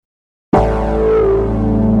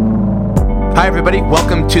Hi, everybody.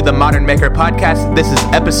 Welcome to the Modern Maker Podcast. This is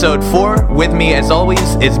episode 4. With me, as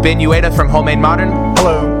always, is Ben Ueda from Homemade Modern.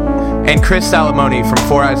 Hello. And Chris Salamone from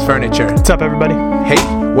Four Eyes Furniture. What's up, everybody? Hey,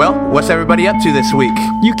 well, what's everybody up to this week?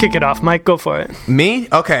 You kick it off, Mike. Go for it. Me?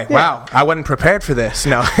 Okay, yeah. Wow. I wasn't prepared for this.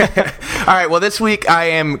 No. All right, well, this week I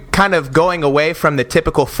am kind of going away from the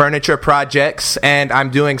typical furniture projects, and I'm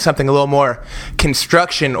doing something a little more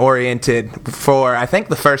construction-oriented for, I think,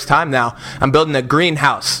 the first time now. I'm building a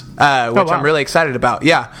greenhouse, which I'm really excited about.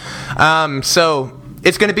 Yeah. So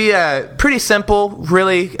it's going to be pretty simple,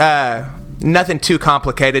 really nothing too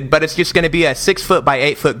complicated, but it's just going to be a 6-foot by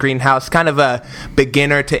 8-foot greenhouse, kind of a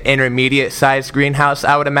beginner to intermediate sized greenhouse,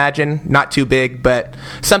 I would imagine. Not too big, but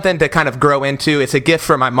something to kind of grow into. It's a gift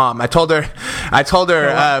for my mom. I told her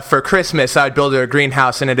for Christmas I would build her a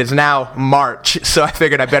greenhouse, and it is now March, so I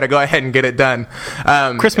figured I better go ahead and get it done.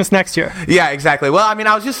 Christmas next year. Yeah, exactly. Well, I mean,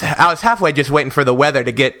 I was halfway just waiting for the weather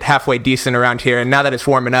to get halfway decent around here, and now that it's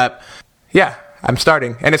warming up, yeah, I'm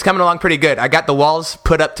starting, and it's coming along pretty good. I got the walls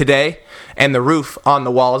put up today and the roof on the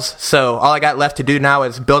walls, so all I got left to do now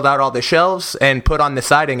is build out all the shelves and put on the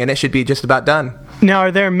siding, and it should be just about done. Now,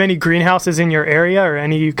 are there many greenhouses in your area, or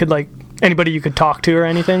anybody you could talk to or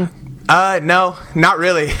anything? No, not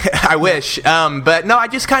really. I wish. But no, I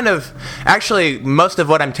just actually, most of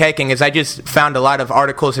what I'm taking is I just found a lot of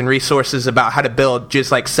articles and resources about how to build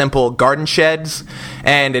just like simple garden sheds.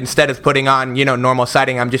 And instead of putting on, normal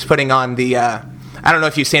siding, I'm just putting on the, I don't know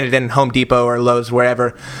if you've seen it in Home Depot or Lowe's,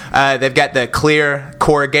 wherever. They've got the clear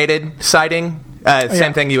corrugated siding.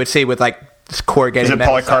 Same thing you would see with like corrugated. Is it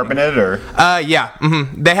polycarbonate or? Yeah.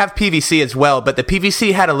 Mm-hmm. They have PVC as well, but the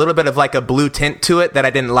PVC had a little bit of like a blue tint to it that I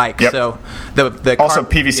didn't like. Yep. So also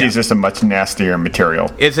PVC is just a much nastier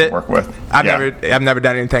material. Is it? To work with. I've never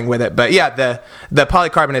done anything with it, but yeah, the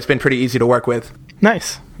polycarbonate's been pretty easy to work with.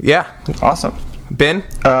 Nice. Yeah. Awesome. Ben?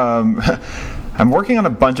 I'm working on a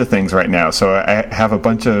bunch of things right now, so I have a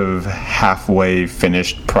bunch of halfway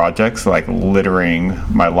finished projects like littering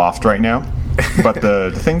my loft right now. But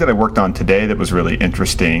the thing that I worked on today that was really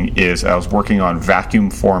interesting is I was working on vacuum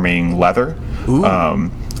forming leather.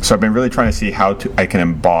 So I've been really trying to see how I can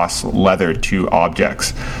emboss leather to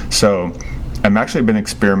objects. So I've actually been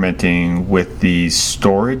experimenting with these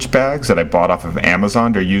storage bags that I bought off of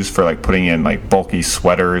Amazon. They're used for like putting in like bulky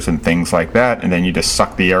sweaters and things like that, and then you just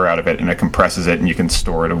suck the air out of it and it compresses it and you can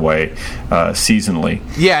store it away seasonally.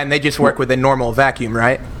 Yeah, and they just work with a normal vacuum,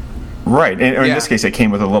 right? Right, and in this case, it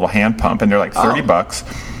came with a little hand pump, and they're like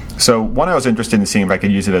 $30. So one, I was interested in seeing if I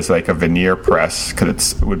could use it as like a veneer press,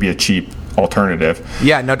 because it would be a cheap alternative.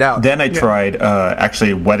 Yeah, no doubt. Then I tried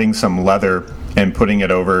actually wetting some leather and putting it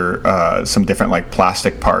over some different like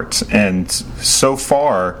plastic parts, and so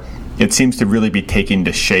far it seems to really be taking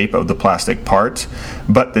the shape of the plastic parts,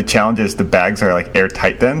 but the challenge is the bags are like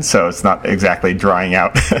airtight then, so it's not exactly drying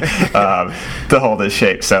out to hold its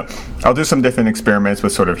shape. So I'll do some different experiments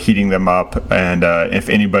with sort of heating them up, and if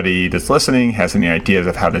anybody that's listening has any ideas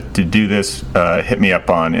of how to do this, hit me up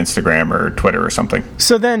on Instagram or Twitter or something.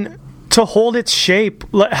 So then, to hold its shape,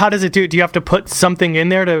 how does it do? Do you have to put something in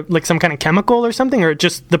there to like some kind of chemical or something, or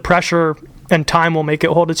just the pressure and time will make it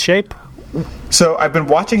hold its shape? So I've been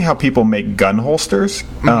watching how people make gun holsters,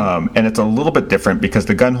 and it's a little bit different because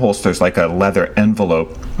the gun holster is like a leather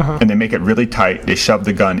envelope, and they make it really tight. They shove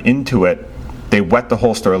the gun into it. They wet the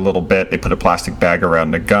holster a little bit. They put a plastic bag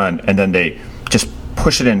around the gun, and then they just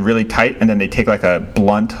push it in really tight, and then they take like a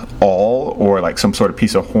blunt awl or like some sort of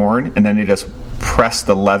piece of horn, and then they just press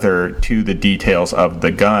the leather to the details of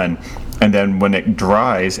the gun. And then when it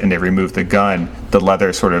dries and they remove the gun, the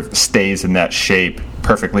leather sort of stays in that shape,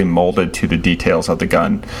 perfectly molded to the details of the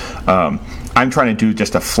gun. I'm trying to do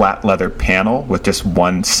just a flat leather panel with just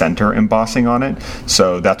one center embossing on it.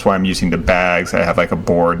 So that's why I'm using the bags. I have like a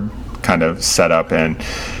board kind of set up, and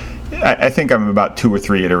I think I'm about 2 or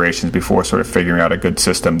 3 iterations before sort of figuring out a good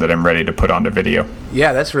system that I'm ready to put onto video.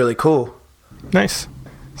 Yeah, that's really cool. Nice.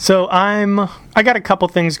 So I got a couple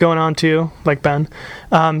things going on too, like Ben.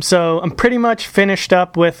 So I'm pretty much finished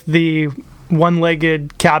up with the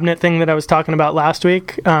one-legged cabinet thing that I was talking about last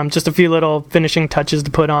week. Just a few little finishing touches to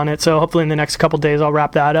put on it. So hopefully in the next couple days I'll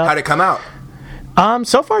wrap that up. How'd it come out?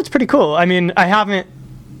 So far it's pretty cool. I mean, I haven't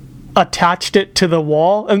attached it to the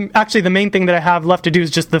wall. Actually, the main thing that I have left to do is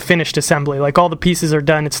just the finished assembly. Like all the pieces are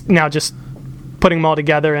done. It's now just putting them all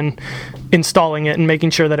together and installing it and making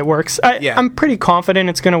sure that it works. I'm pretty confident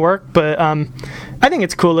it's going to work, but I think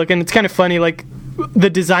it's cool looking. It's kind of funny, like the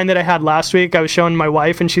design that I had last week, I was showing my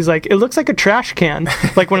wife, and she's like, it looks like a trash can.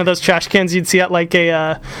 Like one of those trash cans you'd see at like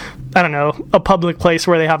a, I don't know, a public place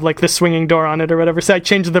where they have like the swinging door on it or whatever. So I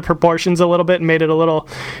changed the proportions a little bit and made it a little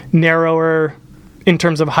narrower in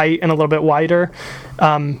terms of height and a little bit wider.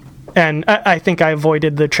 And I think I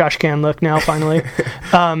avoided the trash can look now, finally.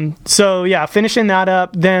 So, yeah, finishing that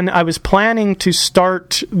up. Then I was planning to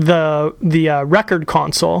start the record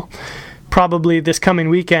console probably this coming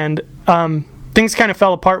weekend. Things kind of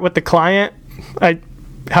fell apart with the client. I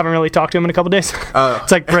haven't really talked to him in a couple days.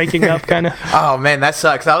 It's like breaking up, kind of. Oh, man, that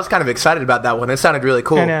sucks. I was kind of excited about that one. It sounded really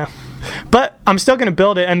cool. I know. But I'm still going to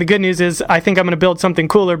build it. And the good news is I think I'm going to build something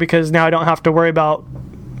cooler because now I don't have to worry about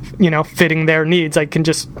fitting their needs. I can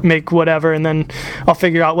just make whatever, and then I'll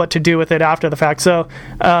figure out what to do with it after the fact. So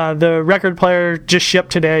the record player just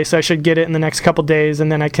shipped today, so I should get it in the next couple days,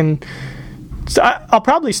 and then I can. So I'll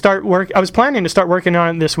probably start work. I was planning to start working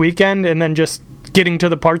on it this weekend, and then just getting to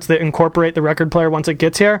the parts that incorporate the record player once it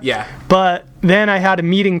gets here. Yeah. But then I had a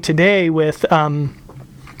meeting today with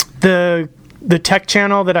the tech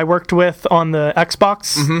channel that I worked with on the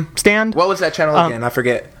Xbox stand. What was that channel again? I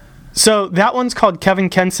forget. So that one's called Kevin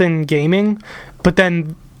Kenson Gaming, but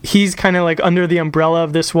then he's kind of like under the umbrella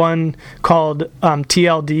of this one called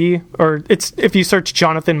TLD, or it's, if you search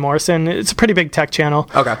Jonathan Morrison, it's a pretty big tech channel.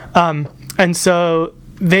 Okay. And so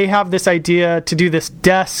they have this idea to do this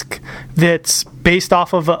desk that's based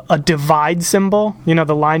off of a divide symbol,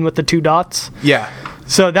 the line with the two dots. Yeah.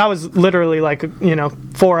 So that was literally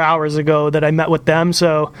 4 hours ago that I met with them.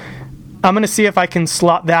 So I'm going to see if I can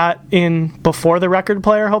slot that in before the record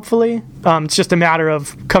player, hopefully. It's just a matter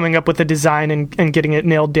of coming up with a design and getting it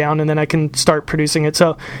nailed down, and then I can start producing it.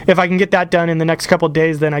 So if I can get that done in the next couple of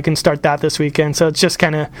days, then I can start that this weekend. So it's just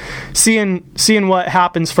kind of seeing what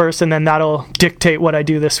happens first, and then that'll dictate what I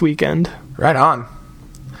do this weekend. Right on.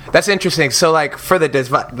 That's interesting. So, for the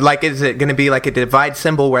divide, is it going to be like a divide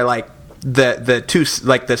symbol where, the two,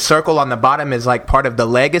 the circle on the bottom is part of the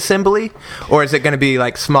leg assembly, or is it going to be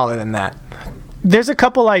smaller than that? There's a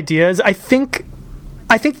couple ideas. I think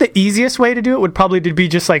the easiest way to do it would probably be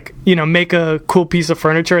just make a cool piece of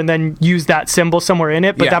furniture and then use that symbol somewhere in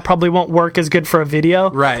it, but that probably won't work as good for a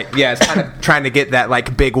video. Right. Yeah, it's kind of trying to get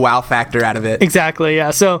that big wow factor out of it. Exactly.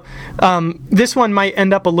 Yeah. So this one might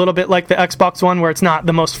end up a little bit like the Xbox One, where it's not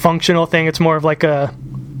the most functional thing. It's more of a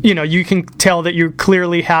you can tell that you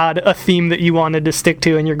clearly had a theme that you wanted to stick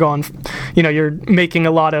to, and you're going, you're making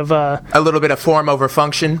a lot of a little bit of form over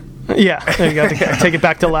function. Yeah, there you go. Take it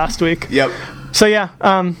back to last week. Yep. So yeah,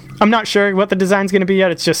 I'm not sure what the design's going to be yet.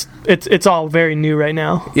 It's just it's all very new right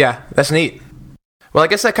now. Yeah, that's neat. Well, I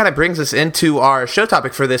guess that kind of brings us into our show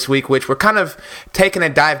topic for this week, which we're kind of taking a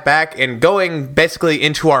dive back and going basically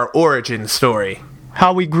into our origin story.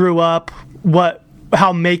 How we grew up,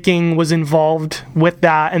 how making was involved with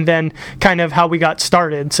that, and then kind of how we got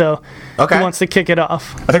started. So who wants to kick it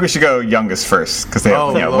off? I think we should go youngest first, because they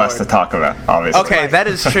have less to talk about, obviously. Okay, that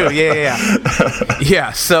is true. Yeah.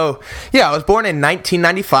 Yeah, so, I was born in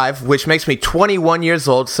 1995, which makes me 21 years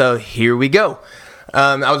old, so here we go.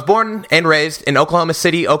 I was born and raised in Oklahoma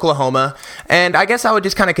City, Oklahoma, and I guess I would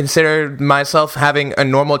just kind of consider myself having a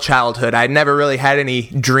normal childhood. I never really had any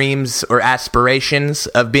dreams or aspirations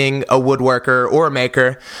of being a woodworker or a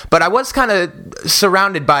maker, but I was kind of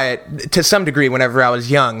surrounded by it to some degree whenever I was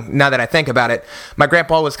young, now that I think about it. My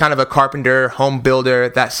grandpa was kind of a carpenter, home builder,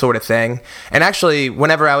 that sort of thing, and actually,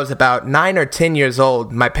 whenever I was about 9 or 10 years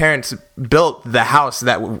old, my parents built the house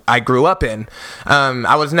that I grew up in.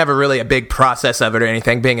 I was never really a big process of it or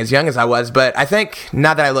anything, being as young as I was, but I think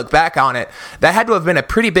now that I look back on it, that had to have been a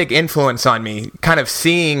pretty big influence on me, kind of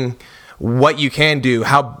seeing what you can do,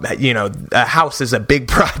 how, a house is a big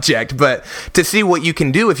project, but to see what you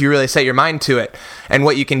can do if you really set your mind to it, and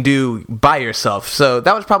what you can do by yourself. So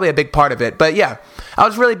that was probably a big part of it. But yeah, I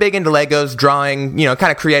was really big into Legos, drawing,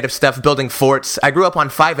 kind of creative stuff, building forts. I grew up on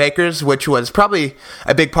 5 acres, which was probably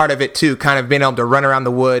a big part of it too, kind of being able to run around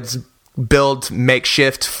the woods, build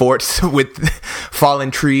makeshift forts with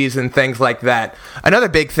fallen trees and things like that. Another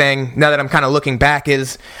big thing, now that I'm kind of looking back,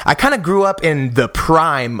 is I kind of grew up in the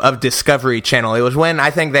prime of Discovery Channel. It was when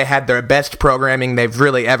I think they had their best programming they've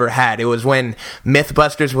really ever had. It was when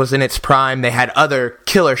Mythbusters was in its prime. They had other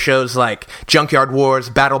killer shows like Junkyard Wars,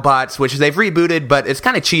 BattleBots, which they've rebooted, but it's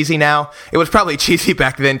kind of cheesy now. It was probably cheesy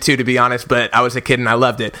back then too, to be honest, but I was a kid and I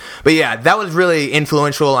loved it. But yeah, that was really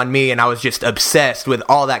influential on me, and I was just obsessed with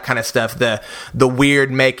all that kind of stuff. The weird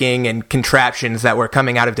making and contraptions that were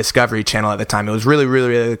coming out of Discovery Channel at the time. It was really, really,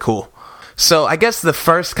 really cool. So I guess the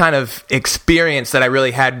first kind of experience that I really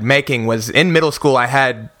had making was in middle school. I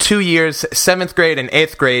had 2 years, 7th grade and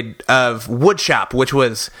 8th grade, of woodshop, which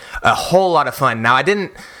was a whole lot of fun. Now, I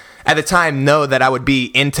didn't at the time know that I would be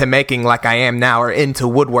into making like I am now, or into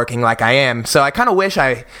woodworking like I am. So I kind of wish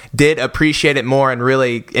I did appreciate it more and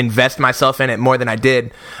really invest myself in it more than I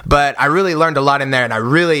did. But I really learned a lot in there, and I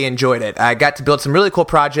really enjoyed it. I got to build some really cool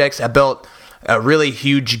projects. I built a really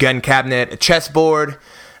huge gun cabinet, a chessboard,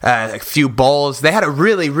 a few bowls. They had a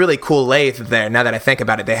really, really cool lathe there, now that I think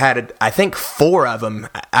about it. They had, I think, 4 of them.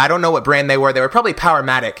 I don't know what brand they were. They were probably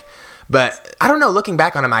Powermatic. But I don't know, looking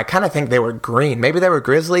back on them, I kind of think they were green. Maybe they were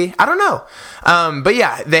Grizzly. I don't know. But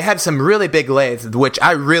yeah, they had some really big lathes, which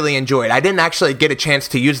I really enjoyed. I didn't actually get a chance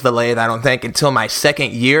to use the lathe, I don't think, until my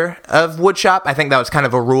second year of woodshop. I think that was kind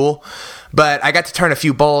of a rule. But I got to turn a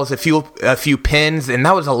few bowls, a few pins, and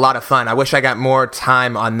that was a lot of fun. I wish I got more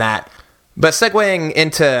time on that. But segueing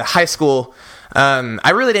into high school, I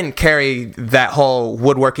really didn't carry that whole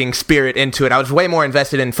woodworking spirit into it. I was way more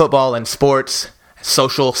invested in football and sports,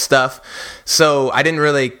 social stuff, so I didn't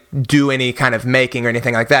really do any kind of making or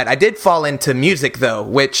anything like that. I did fall into music, though,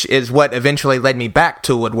 which is what eventually led me back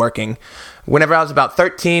to woodworking. Whenever I was about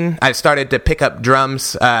 13, I started to pick up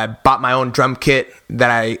drums, bought my own drum kit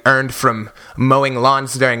that I earned from mowing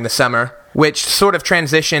lawns during the summer, which sort of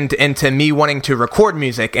transitioned into me wanting to record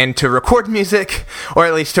music. And to record music, or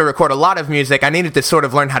at least to record a lot of music, I needed to sort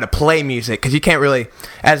of learn how to play music, because you can't really,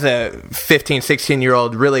 as a 15,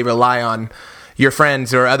 16-year-old, really rely on your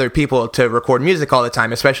friends or other people to record music all the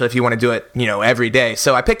time, especially if you want to do it, every day.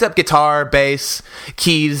 So I picked up guitar, bass,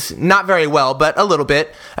 keys, not very well, but a little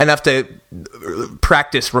bit, enough to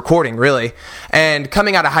practice recording, really. And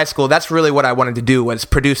coming out of high school, that's really what I wanted to do, was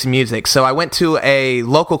produce music. So I went to a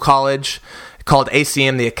local college called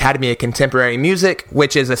ACM, the Academy of Contemporary Music,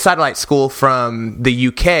 which is a satellite school from the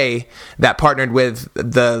UK that partnered with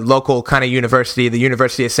the local kind of university, the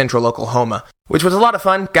University of Central Oklahoma, which was a lot of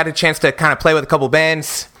fun. Got a chance to kind of play with a couple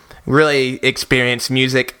bands, really experience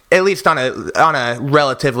music, at least on a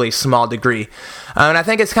relatively small degree. And I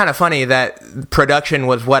think it's kind of funny that production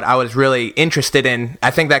was what I was really interested in.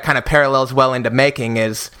 I think that kind of parallels well into making,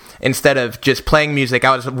 is instead of just playing music,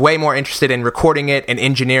 I was way more interested in recording it and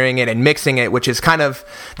engineering it and mixing it, which is kind of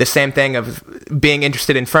the same thing of being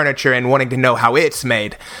interested in furniture and wanting to know how it's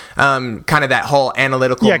made. Kind of that whole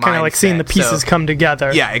analytical mindset. Yeah, kind of like seeing the pieces come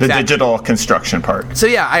together. Yeah, exactly. The digital construction part. So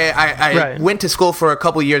yeah, I went to school for a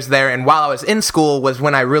couple years there, and while I was in school was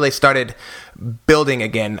when I really started building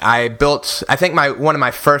again. I think one of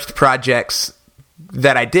my first projects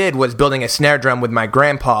that I did was building a snare drum with my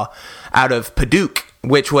grandpa out of Paducah,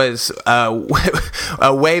 which was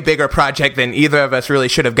a way bigger project than either of us really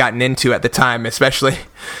should have gotten into at the time, especially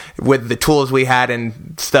with the tools we had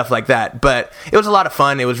and stuff like that. But it was a lot of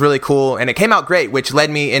fun. It was really cool, and it came out great, which led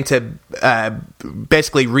me into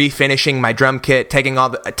basically refinishing my drum kit, taking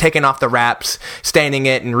off the wraps, staining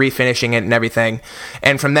it, and refinishing it and everything.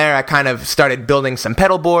 And from there, I kind of started building some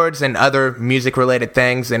pedal boards and other music-related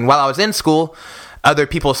things. And while I was in school, other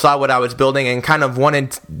people saw what I was building and kind of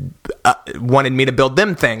wanted me to build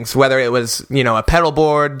them things, whether it was, a pedal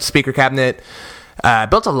board, speaker cabinet. I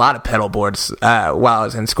built a lot of pedal boards while I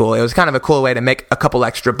was in school. It was kind of a cool way to make a couple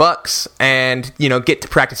extra bucks and, get to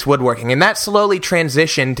practice woodworking. And that slowly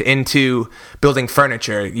transitioned into building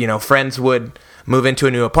furniture. Friends would move into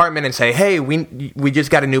a new apartment and say, hey, we just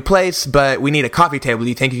got a new place, but we need a coffee table. Do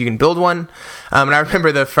you think you can build one? And I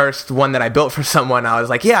remember the first one that I built for someone, I was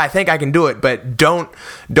like, yeah, I think I can do it, but don't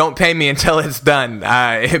pay me until it's done.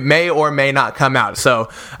 It may or may not come out, so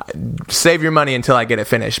save your money until I get it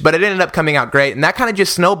finished. But it ended up coming out great, and that kind of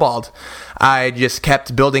just snowballed. I just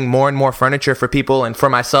kept building more and more furniture for people and for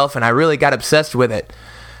myself, and I really got obsessed with it.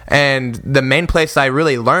 And the main place I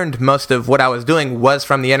really learned most of what I was doing was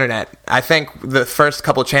from the internet. I think the first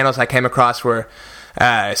couple channels I came across were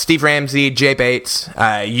Steve Ramsey, Jay Bates,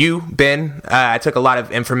 you, Ben. I took a lot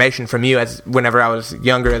of information from you whenever I was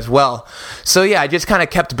younger as well. So yeah, I just kind of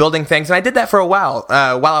kept building things, and I did that for a while.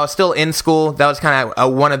 While I was still in school, that was kind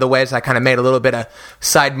of one of the ways I kind of made a little bit of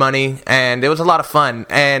side money, and it was a lot of fun.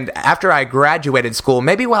 And after I graduated school,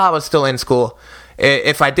 maybe while I was still in school,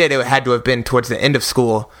 if I did, it had to have been towards the end of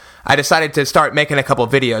school, I decided to start making a couple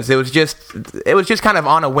videos. It was just kind of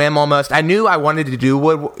on a whim almost. I knew I wanted to do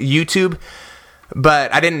YouTube,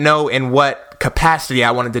 but I didn't know in what capacity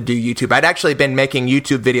I wanted to do YouTube. I'd actually been making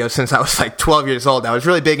YouTube videos since I was like 12 years old. I was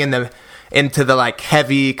really big into the like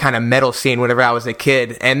heavy kind of metal scene whenever I was a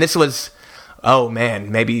kid. And this was,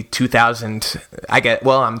 maybe 2000.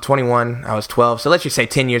 I'm 21, I was 12, so let's just say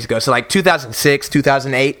 10 years ago. So like 2006,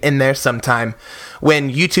 2008, in there sometime,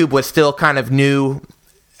 when YouTube was still kind of new.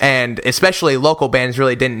 and especially local bands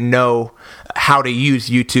really didn't know how to use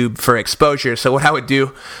YouTube for exposure. So what I would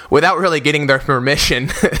do, without really getting their permission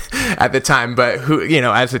at the time, but who, you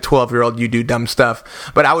know, as a 12-year-old, you do dumb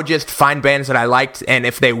stuff. But I would just find bands that I liked, and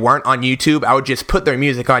if they weren't on YouTube, I would just put their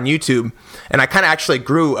music on YouTube. And I kind of actually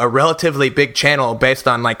grew a relatively big channel based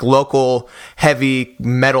on like local heavy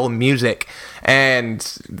metal music. And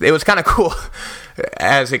it was kind of cool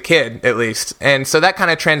as a kid, at least. And so that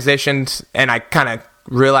kind of transitioned, and I kind of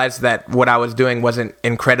realized that what I was doing wasn't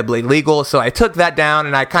incredibly legal. So I took that down,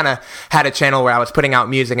 and I kind of had a channel where I was putting out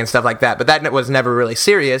music and stuff like that. But that was never really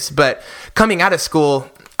serious. But coming out of school,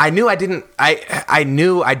 I knew I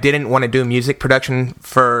didn't want to do music production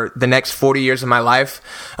for the next 40 years of my life.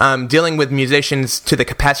 Dealing with musicians to the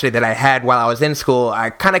capacity that I had while I was in school, I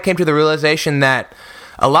kind of came to the realization that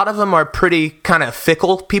a lot of them are pretty kind of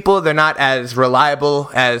fickle people. They're not as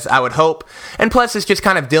reliable as I would hope. And plus, it's just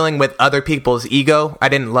kind of dealing with other people's ego I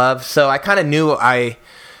didn't love. So I kind of knew I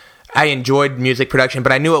enjoyed music production,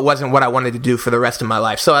 but I knew it wasn't what I wanted to do for the rest of my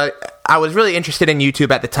life. So I was really interested in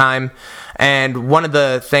YouTube at the time. And one of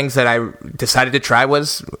the things that I decided to try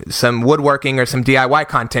was some woodworking or some DIY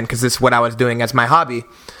content, because this is what I was doing as my hobby.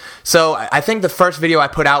 So I think the first video I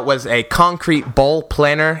put out was a concrete bowl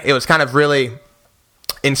planner. It was kind of really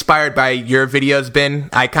inspired by your videos, Ben.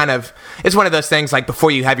 It's one of those things, like,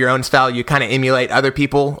 before you have your own style, you kind of emulate other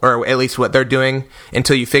people, or at least what they're doing,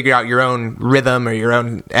 until you figure out your own rhythm or your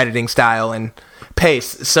own editing style and pace.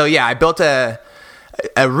 So yeah, I built a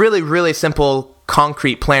really, really simple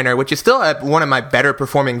concrete planner, which is still one of my better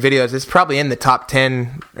performing videos. It's probably in the top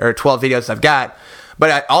 10 or 12 videos I've got.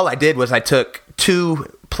 But all I did was I took 2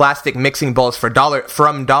 plastic mixing bowls from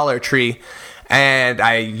Dollar Tree, and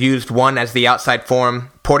I used one as the outside form,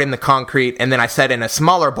 poured in the concrete, and then I set in a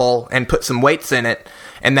smaller bowl and put some weights in it,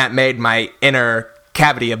 and that made my inner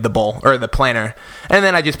cavity of the bowl, or the planner. And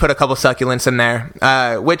then I just put a couple succulents in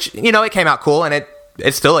there, which, you know, it came out cool, and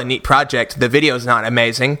it's still a neat project. The video's not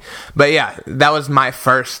amazing, but yeah, that was my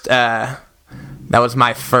first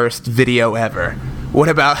video ever. What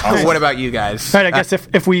about you guys? All right, I guess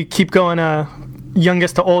if we keep going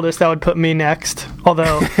youngest to oldest, that would put me next.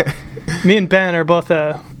 Although me and Ben are both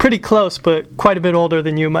pretty close, but quite a bit older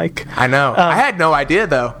than you, Mike. I know. I had no idea,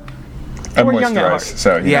 though. I'm We're young at heart. moisturized,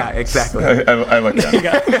 so Yeah, exactly. I look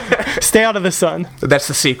young. Stay out of the sun. That's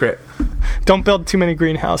the secret. Don't build too many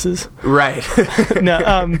greenhouses. Right.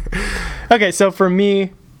 No. Okay, so for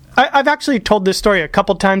me, I've actually told this story a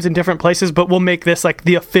couple times in different places, but we'll make this like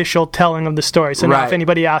the official telling of the story. So now if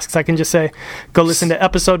anybody asks, I can just say, go listen to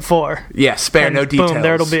episode 4. Yeah, spare no details. Boom,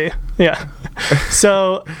 there it'll be. Yeah.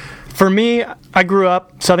 So for me, I grew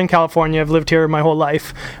up Southern California. I've lived here my whole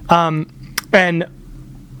life. And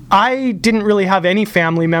I didn't really have any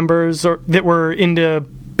family members that were into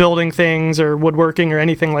building things or woodworking or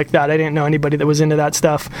anything like that. I didn't know anybody that was into that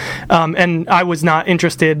stuff. And I was not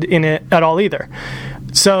interested in it at all either.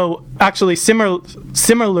 So actually,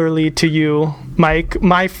 similarly to you, Mike,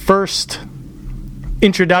 my first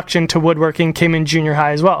introduction to woodworking came in junior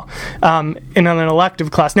high as well, in an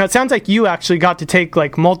elective class. Now, it sounds like you actually got to take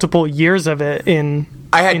like multiple years of it in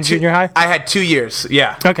junior high. I had 2 years,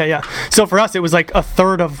 yeah. Okay, yeah. So for us, it was like a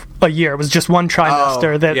third of a year. It was just one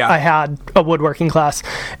trimester that I had a woodworking class.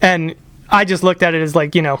 And I just looked at it as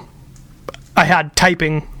like, you know, I had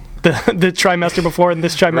typing the trimester before, and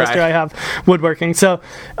this trimester I have woodworking. So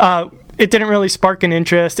it didn't really spark an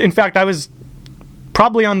interest. In fact, I was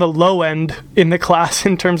probably on the low end in the class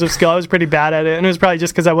in terms of skill. I was pretty bad at it, and it was probably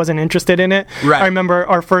just because I wasn't interested in it. I remember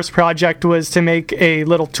our first project was to make a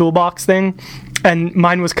little toolbox thing, and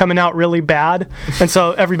mine was coming out really bad, and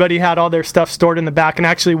so everybody had all their stuff stored in the back, and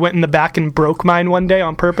I actually went in the back and broke mine one day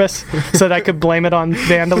on purpose so that I could blame it on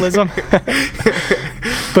vandalism.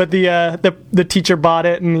 But the teacher bought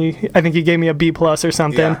it, and I think he gave me a B+ or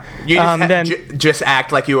something. Yeah. You just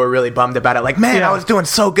act like you were really bummed about it. Like, man, I was doing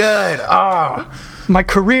so good. Oh, my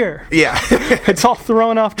career. Yeah. It's all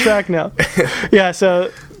thrown off track now. Yeah, so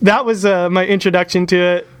that was my introduction to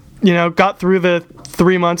it. You know, got through the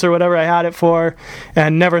 3 months or whatever I had it for,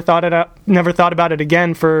 and never thought about it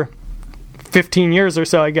again for 15 years or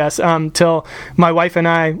so, I guess, till my wife and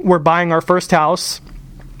I were buying our first house.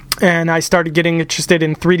 And I started getting interested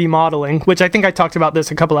in 3D modeling, which I think I talked about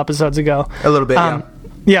this a couple episodes ago. A little bit, yeah.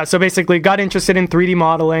 Yeah, so basically got interested in 3D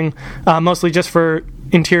modeling, mostly just for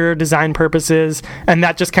interior design purposes, and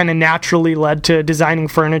that just kind of naturally led to designing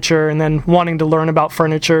furniture and then wanting to learn about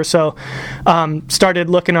furniture. So started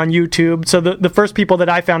looking on YouTube. So the first people that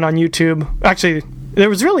I found on YouTube, actually there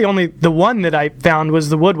was really only the one that I found was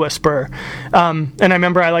the Wood Whisperer. And I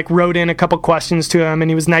remember I wrote in a couple questions to him, and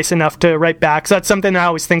he was nice enough to write back. So that's something I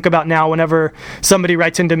always think about now whenever somebody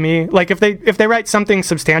writes into me. If they write something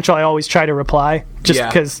substantial, I always try to reply just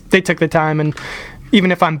because they took the time. And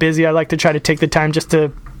even if I'm busy, I like to try to take the time just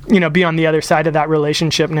to, be on the other side of that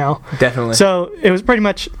relationship now. Definitely. So it was pretty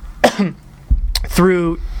much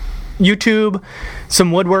through YouTube,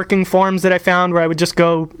 some woodworking forums that I found where I would just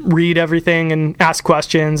go read everything and ask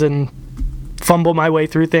questions and fumble my way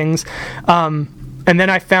through things. And then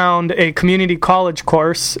I found a community college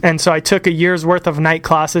course, and so I took a year's worth of night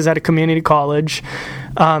classes at a community college,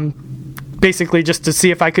 basically just to see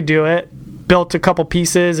if I could do it. Built a couple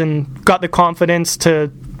pieces and got the confidence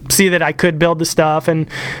to see that I could build the stuff, and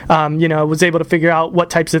was able to figure out what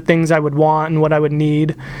types of things I would want and what I would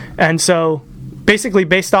need. And so basically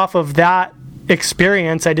based off of that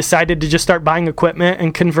experience, I decided to just start buying equipment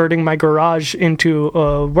and converting my garage into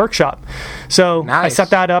a workshop. So nice. I set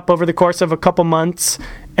that up over the course of a couple months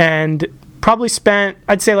and probably spent,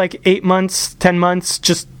 I'd say 8 months, 10 months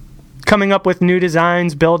just coming up with new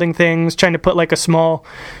designs, building things, trying to put a small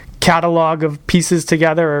catalog of pieces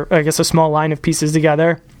together, or I guess a small line of pieces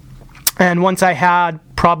together. And once I had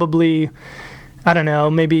probably, I don't know,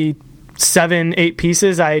 maybe 7-8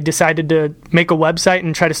 pieces, I decided to make a website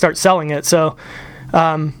and try to start selling it. So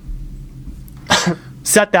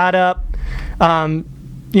set that up.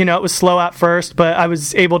 It was slow at first, but I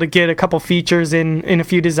was able to get a couple features in a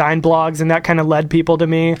few design blogs, and that kind of led people to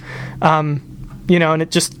me. And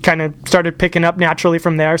it just kind of started picking up naturally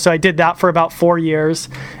from there. So I did that for about 4 years.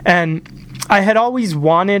 And I had always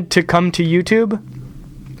wanted to come to YouTube,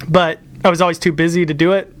 but I was always too busy to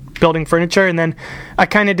do it, building furniture. And then I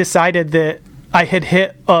kind of decided that I had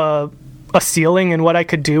hit a ceiling in what I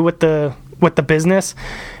could do with the business.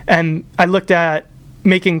 And I looked at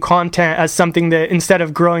making content as something that instead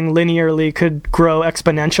of growing linearly could grow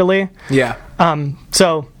exponentially. Yeah.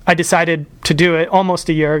 So I decided to do it almost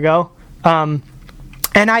a year ago.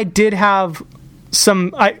 And I did have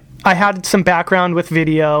I had some background with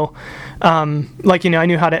video. I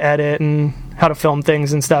knew how to edit and how to film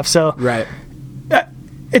things and stuff. So right.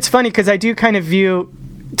 It's funny because I do kind of view,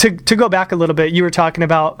 to go back a little bit, you were talking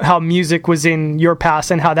about how music was in your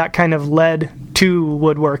past and how that kind of led to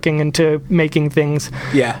woodworking and to making things.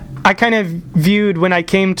 Yeah. I kind of viewed when I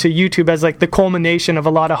came to YouTube as the culmination of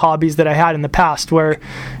a lot of hobbies that I had in the past where,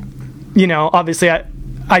 obviously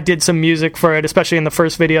I did some music for it, especially in the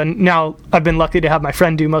first video. And now I've been lucky to have my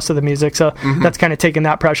friend do most of the music, so that's kind of taken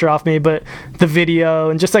that pressure off me. But the video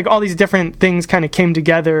and just all these different things kind of came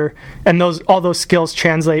together, and all those skills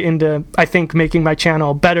translate into, I think, making my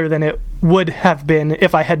channel better than it would have been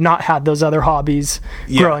if I had not had those other hobbies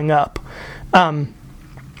growing up.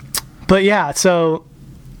 But yeah, so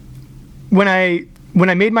when I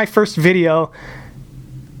made my first video,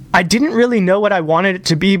 I didn't really know what I wanted it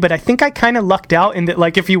to be, but I think I kind of lucked out in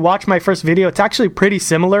that, if you watch my first video, it's actually pretty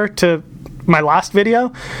similar to my last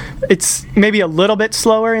video. It's maybe a little bit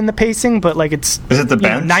slower in the pacing, but it's is it the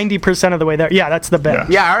bench? 90% of the way there. Yeah, that's the bench.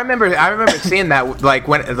 Yeah, I remember seeing that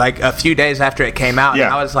when a few days after it came out, and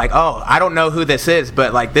I was like, oh, I don't know who this is,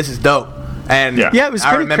 but this is dope. And yeah, it was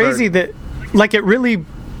pretty crazy that it really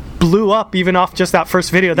blew up even off just that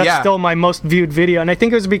first video. That's still my most viewed video, and I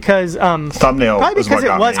think it was because thumbnail probably because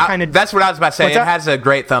it was kind of. That's what I was about to say. It has a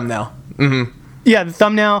great thumbnail. Mm-hmm. Yeah, the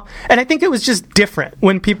thumbnail, and I think it was just different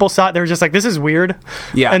when people saw it. They were just like, "This is weird."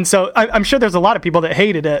 Yeah, and so I'm sure there's a lot of people that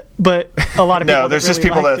hated it, but a lot of people. No, there's just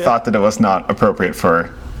people that thought that it was not appropriate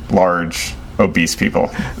for large, obese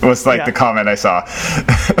people. It was the comment I saw.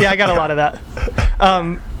 Yeah, I got a lot of that.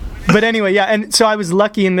 But anyway, yeah, and so I was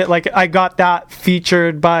lucky in that I got that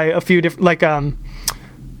featured by a few different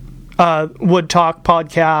Wood Talk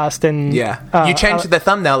podcast, and you changed the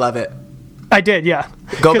thumbnail of it. I did, yeah.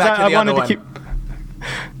 Go back to the other one.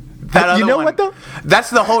 That other you know one. What though? That's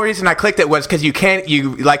the whole reason I clicked it was because you can't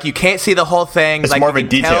see the whole thing. It's more of a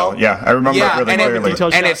detail. Yeah, I remember it really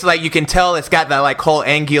clearly. And it's you can tell it's got that whole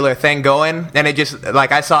angular thing going, and it just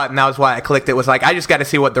I saw it, and that was why I clicked it. Was I just got to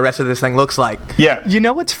see what the rest of this thing looks like. Yeah. You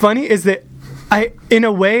know what's funny is that in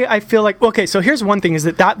a way I feel okay. So here's one thing: is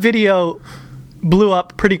that video blew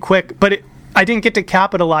up pretty quick, but I didn't get to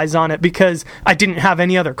capitalize on it because I didn't have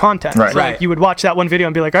any other content. Right. So you would watch that one video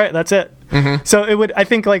and be like, all right, that's it. Mm-hmm. So it would, I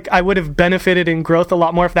think I would have benefited in growth a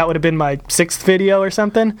lot more if that would have been my 6th video or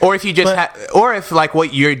something. Or if you just or if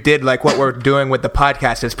what you did, what we're doing with the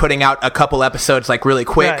podcast is putting out a couple episodes really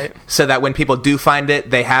quick so that when people do find it,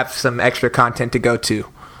 they have some extra content to go to.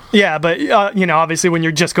 Yeah, but obviously when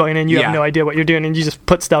you're just going in, you have no idea what you're doing and you just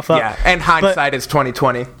put stuff up. Yeah, and hindsight is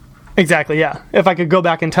 20/20. Exactly, yeah. If I could go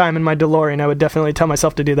back in time in my DeLorean, I would definitely tell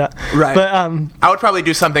myself to do that. Right. But I would probably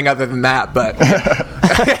do something other than that, but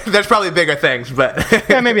there's probably bigger things. But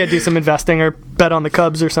yeah, maybe I'd do some investing or bet on the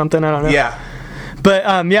Cubs or something. I don't know. Yeah.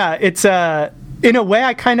 But yeah, it's in a way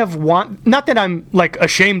I kind of want. Not that I'm like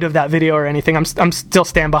ashamed of that video or anything. I'm still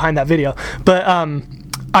stand behind that video. But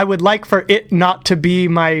I would like for it not to be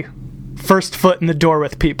my first foot in the door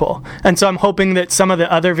with people. And so I'm hoping that some of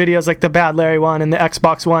the other videos, like the Bad Larry one and the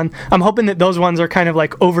Xbox one, I'm hoping that those ones are kind of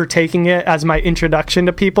like overtaking it as my introduction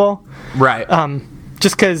to people. Right.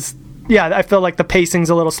 Just because, yeah, I feel like the pacing's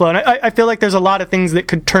a little slow. And I feel like there's a lot of things that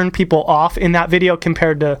could turn people off in that video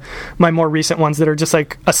compared to my more recent ones that are just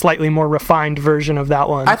like a slightly more refined version of that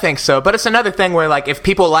one. I think so. But it's another thing where, like, if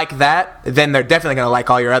people like that, then they're definitely going to like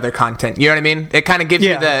all your other content. You know what I mean? It kind of gives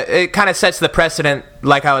you it kind of sets the precedent,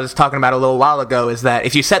 like I was talking about a little while ago, is that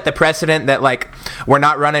if you set the precedent that, like, we're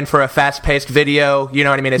not running for a fast-paced video, you know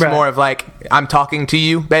what I mean? It's more of like, I'm talking to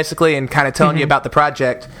you, basically, and kind of telling you about the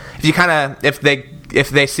project. If you kind of, if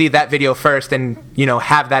they see that video first and, you know,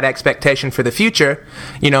 have that expectation for the future,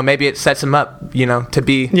 you know, maybe it sets them up, you know, to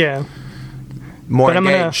be more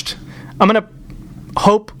engaged. I'm going to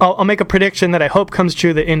hope, I'll make a prediction that I hope comes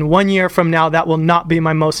true, that in 1 year from now, that will not be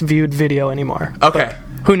my most viewed video anymore. Okay.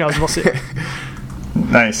 But who knows? We'll see.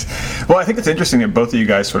 Nice. Well, I think it's interesting that both of you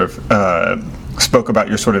guys sort of spoke about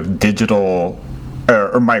your sort of digital,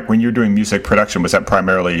 or Mike, when you're doing music production, was that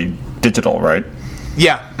primarily digital, right?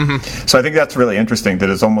 Yeah. Mm-hmm. So I think that's really interesting, that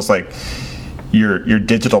it's almost like your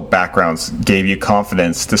digital backgrounds gave you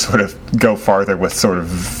confidence to sort of go farther with sort of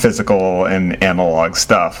physical and analog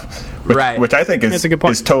stuff. Which I think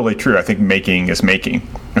is totally true. I think making is making.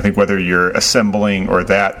 I think whether you're assembling or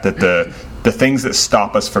that the things that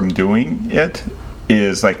stop us from doing it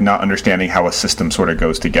is like not understanding how a system sort of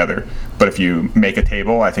goes together. But if you make a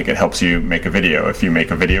table, I think it helps you make a video. If you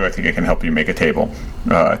make a video, I think it can help you make a table.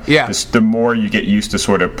 Just the more you get used to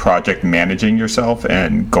sort of project managing yourself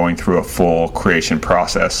and going through a full creation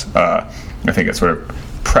process, I think it sort of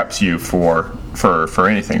preps you for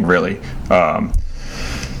anything, really.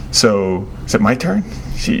 So is it my turn?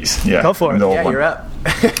 Jeez, yeah. Go for it. Yeah, you're up.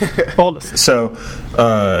 Oldest. So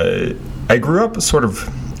I grew up sort of,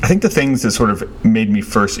 I think the things that sort of made me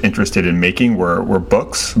first interested in making were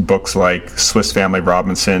books like Swiss Family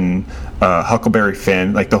Robinson, Huckleberry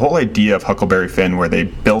Finn. Like the whole idea of Huckleberry Finn, where they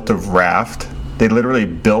built a raft. They literally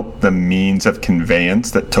built the means of conveyance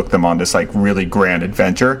that took them on this like really grand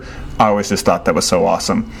adventure. I always just thought that was so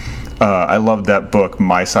awesome. I loved that book,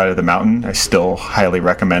 My Side of the Mountain. I still highly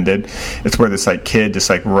recommend it. It's where this like kid just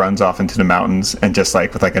like runs off into the mountains and just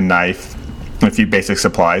like with like a knife and a few basic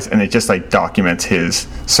supplies, and it just like documents his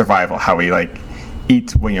survival, how he like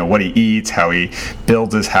eats, you know, what he eats, how he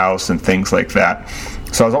builds his house and things like that.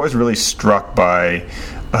 So I was always really struck by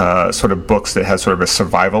sort of books that has sort of a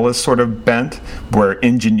survivalist sort of bent, where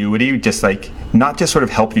ingenuity just like not just sort of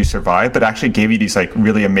helped you survive, but actually gave you these like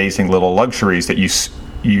really amazing little luxuries that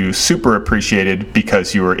you super appreciated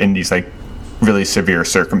because you were in these like really severe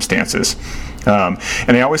circumstances.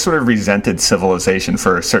 And I always sort of resented civilization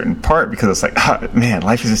for a certain part, because it's like, oh, man,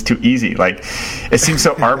 life is just too easy. Like, it seems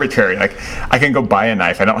so arbitrary. Like, I can go buy a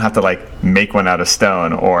knife. I don't have to like make one out of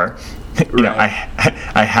stone, or you know,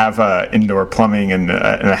 I have indoor plumbing in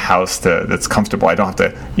a house that's comfortable. I don't have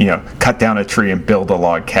to, you know, cut down a tree and build a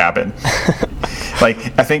log cabin. Like,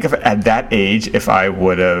 I think at that age, if I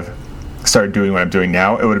would have started doing what I'm doing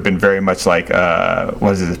now, it would have been very much like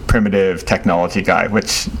what is it, Primitive Technology Guy,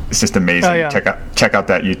 which is just amazing. Oh, yeah. Check out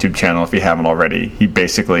that YouTube channel if you haven't already. He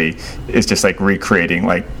basically is just like recreating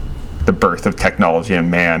like the birth of technology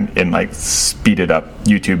and man in like speeded up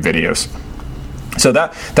YouTube videos. So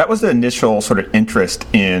that was the initial sort of interest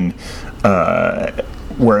in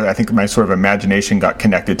where I think my sort of imagination got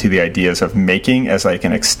connected to the ideas of making as like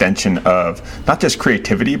an extension of not just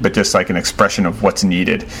creativity, but just like an expression of what's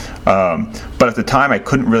needed. But at the time, I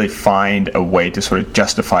couldn't really find a way to sort of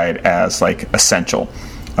justify it as like essential.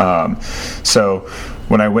 So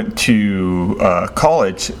when I went to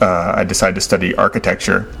college, I decided to study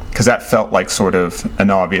architecture, because that felt like sort of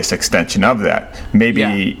an obvious extension of that.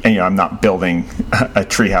 Maybe, you know, I'm not building a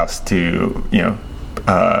treehouse to, you know,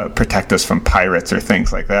 protect us from pirates or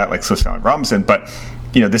things like that, like Swiss Family Robinson, but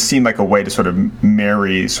you know, this seemed like a way to sort of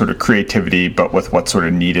marry sort of creativity, but with what's sort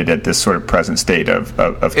of needed at this sort of present state of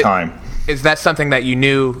time. Is that something that you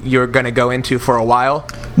knew you were going to go into for a while?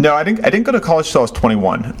 No, I didn't go to college until I was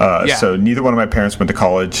 21. So neither one of my parents went to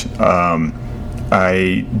college.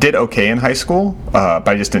 I did okay in high school, but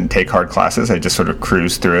I just didn't take hard classes. I just sort of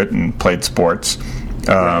cruised through it and played sports.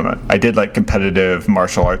 I did like competitive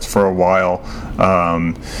martial arts for a while.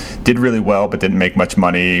 Did really well, but didn't make much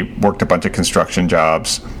money. Worked a bunch of construction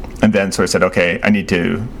jobs, and then so I said, okay, I need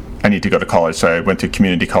to go to college. So I went to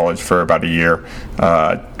community college for about a year.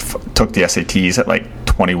 Took the SATs at like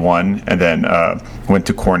 21, and then went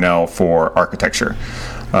to Cornell for architecture.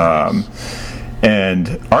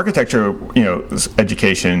 And architecture,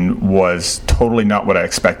 education was totally not what I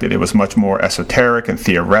expected. It was much more esoteric and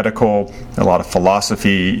theoretical, a lot of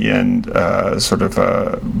philosophy, and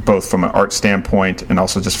both from an art standpoint and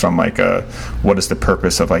also just from like what is the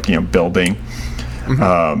purpose of building.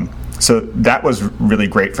 So that was really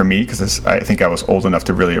great for me because I think I was old enough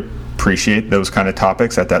to really appreciate those kind of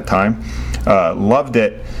topics at that time. Loved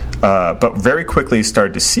it, but very quickly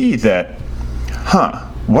started to see that,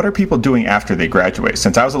 what are people doing after they graduate?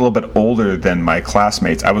 Since I was a little bit older than my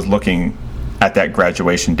classmates, I was looking at that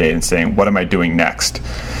graduation date and saying, what am I doing next?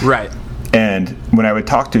 Right. And when I would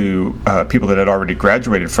talk to people that had already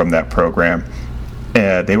graduated from that program,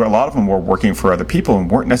 a lot of them were working for other people and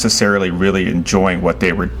weren't necessarily really enjoying what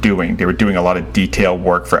they were doing. They were doing a lot of detail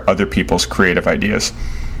work for other people's creative ideas.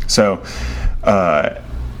 So,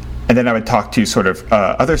 and then I would talk to sort of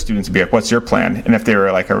other students and be like, what's your plan? And if they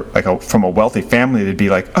were from a wealthy family, they'd be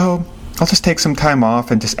like, oh, I'll just take some time off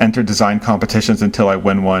and just enter design competitions until I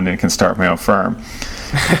win one and can start my own firm.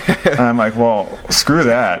 And I'm like, well, screw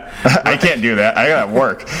that. I can't do that. I got to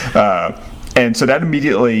work. And so that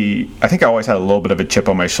immediately, I think I always had a little bit of a chip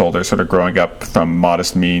on my shoulder, sort of growing up from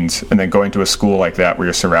modest means, and then going to a school like that where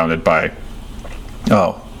you're surrounded by,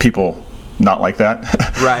 people not like that.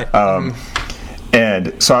 Right.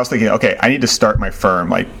 And so I was thinking, okay, I need to start my firm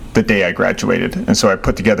like the day I graduated. And so I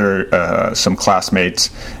put together some classmates,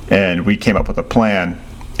 and we came up with a plan.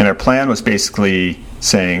 And our plan was basically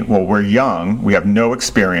saying, well, we're young, we have no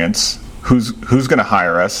experience. Who's going to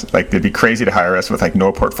hire us? Like, it'd be crazy to hire us with like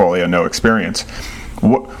no portfolio, no experience.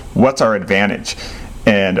 What's our advantage?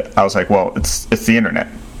 And I was like, well, it's the internet.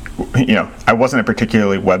 I wasn't a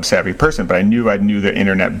particularly web savvy person, but I knew the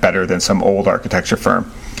internet better than some old architecture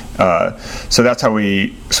firm. So that's how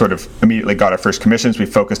we sort of immediately got our first commissions. We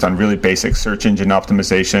focused on really basic search engine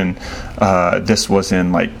optimization. This was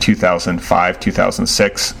in like 2005,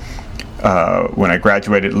 2006. When I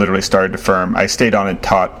graduated, literally started the firm. I stayed on and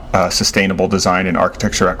taught sustainable design and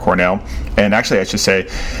architecture at Cornell. And actually, I should say,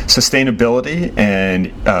 sustainability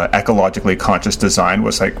and ecologically conscious design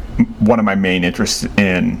was like one of my main interests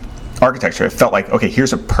in architecture. It felt like, okay,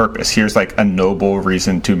 here's a purpose. Here's like a noble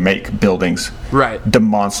reason to make buildings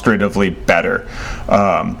demonstratively better.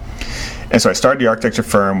 And so I started the architecture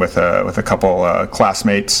firm with a couple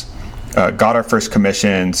classmates. Got our first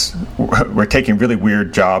commissions. We're taking really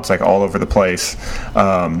weird jobs like all over the place.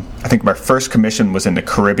 I think my first commission was in the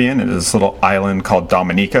Caribbean, in this little island called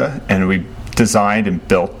Dominica, and we designed and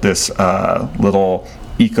built this little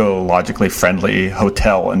ecologically friendly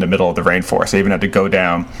hotel in the middle of the rainforest. I even had to go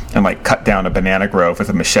down and like cut down a banana grove with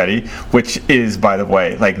a machete, which is, by the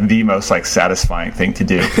way, like the most like satisfying thing to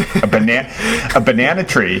do. A banana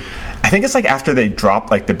tree, I think it's like after they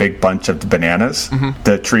drop like the big bunch of the bananas,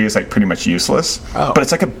 the tree is like pretty much useless. But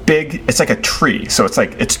it's like a tree, so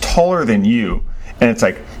it's taller than you, and it's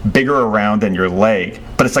like bigger around than your leg,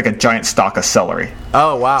 but it's like a giant stalk of celery.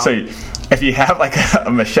 Oh wow. So if you have like a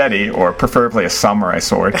machete, or preferably a samurai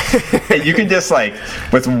sword, you can just like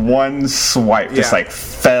with one swipe just like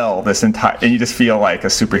fell this entire, and you just feel like a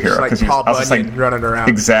superhero because Paul Bunyan running around.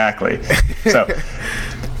 Exactly. So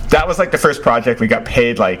that was like the first project. We got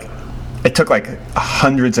paid like, it took like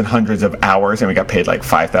hundreds and hundreds of hours, and we got paid like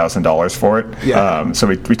 $5,000 for it. So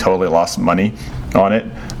we totally lost money on it.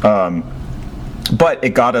 But it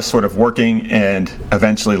got us sort of working, and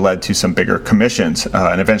eventually led to some bigger commissions.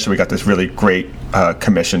 And eventually we got this really great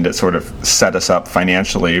commission that sort of set us up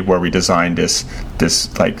financially, where we designed this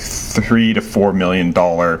like $3 to $4 million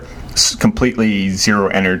completely zero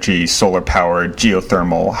energy, solar powered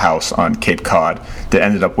geothermal house on Cape Cod that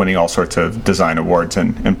ended up winning all sorts of design awards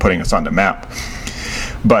and putting us on the map.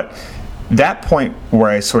 But that point where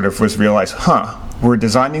I sort of realized, we're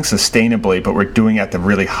designing sustainably, but we're doing it at the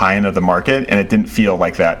really high end of the market, and it didn't feel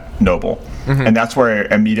like that noble. And that's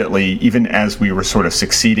where I immediately, even as we were sort of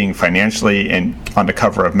succeeding financially and on the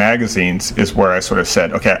cover of magazines, is where I sort of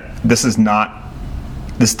said, okay, this is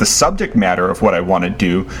the subject matter of what I want to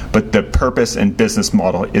do, but the purpose and business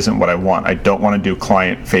model isn't what I want. I don't want to do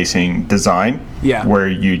client-facing design where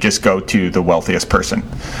you just go to the wealthiest person.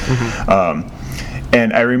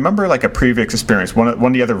 And I remember like a previous experience, one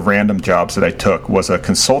of the other random jobs that I took was a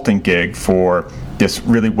consulting gig for this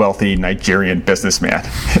really wealthy Nigerian businessman.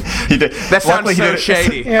 He did. That sounds so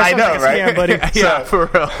shady. Yeah, I know, like right? scam, buddy. Yeah, for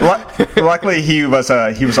real. Luckily, he was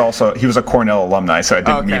a Cornell alumni, so I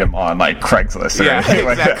didn't meet him on like Craigslist or anything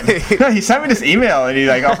like that. No, he sent me this email and he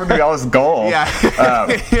like offered me all this gold. Yeah.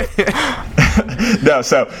 No,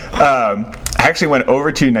 so I actually went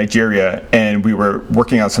over to Nigeria and we were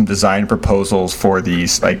working on some design proposals for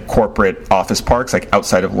these like corporate office parks like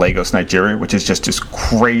outside of Lagos, Nigeria, which is just this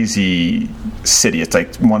crazy city. It's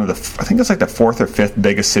like one of the, I think it's like the fourth or fifth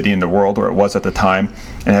biggest city in the world, or it was at the time,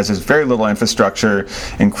 and it has this very little infrastructure,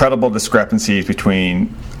 incredible discrepancies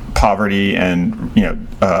between poverty and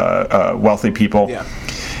wealthy people. Yeah.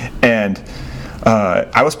 And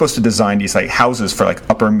I was supposed to design these like houses for like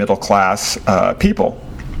upper middle class people.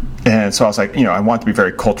 And so I was like, I want to be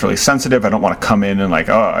very culturally sensitive. I don't want to come in and like,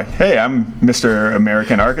 oh, hey, I'm Mr.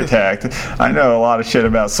 American Architect. I know a lot of shit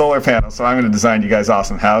about solar panels, so I'm going to design you guys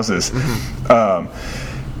awesome houses.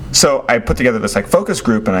 So I put together this like focus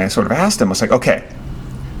group, and I sort of asked them, I was like, okay,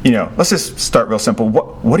 let's just start real simple.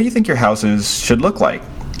 What do you think your houses should look like?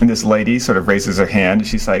 And this lady sort of raises her hand.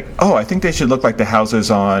 She's like, oh, I think they should look like the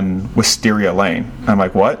houses on Wisteria Lane. I'm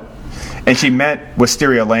like, what? And she meant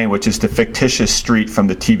Wisteria Lane, which is the fictitious street from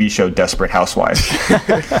the TV show Desperate Housewives.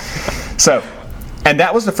 So, and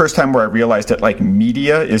that was the first time where I realized that like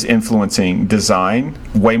media is influencing design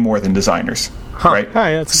way more than designers. Right? Oh,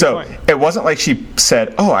 yeah, that's a so good point. it wasn't like she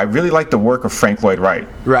said, oh, I really like the work of Frank Lloyd Wright.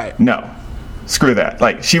 Right. No. Screw that.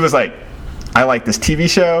 Like, she was like, I like this TV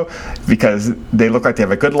show because they look like they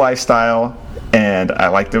have a good lifestyle, and I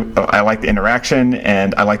like the interaction,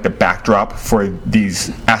 and I like the backdrop for these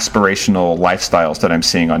aspirational lifestyles that I'm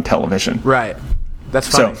seeing on television. Right. That's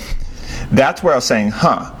funny. So that's where I was saying,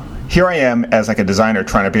 here I am as like a designer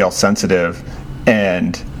trying to be all sensitive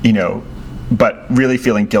and, but really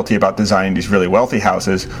feeling guilty about designing these really wealthy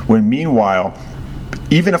houses, when meanwhile,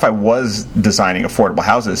 even if I was designing affordable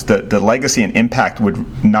houses, the legacy and impact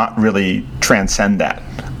would not really transcend that.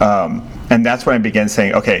 And that's when I began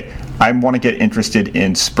saying, okay, I want to get interested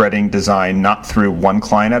in spreading design not through one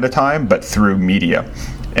client at a time, but through media.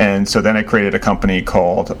 And so then I created a company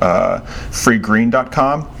called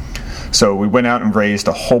freegreen.com. So we went out and raised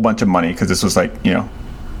a whole bunch of money, because this was like,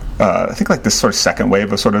 I think like this sort of second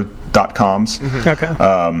wave of sort of .coms. Mm-hmm. Okay.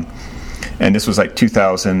 And this was like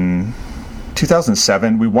 2007.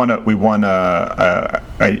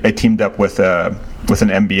 I teamed up with an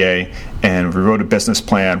MBA, and we wrote a business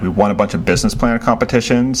plan. We won a bunch of business plan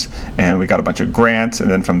competitions, and we got a bunch of grants.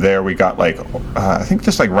 And then from there, we got like I think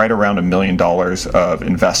just like right around $1 million of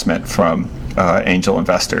investment from angel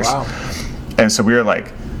investors. Wow. And so we were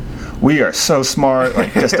like, we are so smart.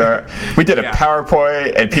 Like, we did a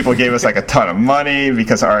PowerPoint, and people gave us like a ton of money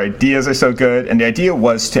because our ideas are so good. And the idea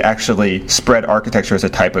was to actually spread architecture as a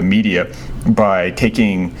type of media by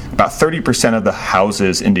taking about 30% of the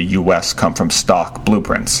houses in the U.S. come from stock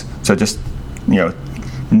blueprints. So just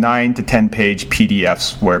 9 to 10 page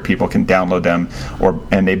PDFs where people can download them,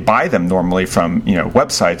 and they buy them normally from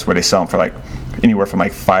websites where they sell them for like anywhere from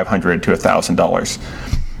like $500 to $1,000.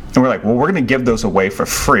 And we're like, well, we're going to give those away for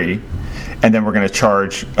free, and then we're going to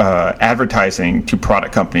charge advertising to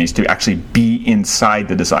product companies to actually be inside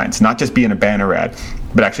the designs, not just be in a banner ad,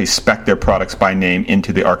 but actually spec their products by name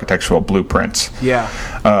into the architectural blueprints. Yeah.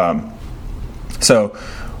 So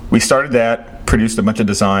we started that, produced a bunch of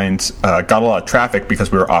designs, got a lot of traffic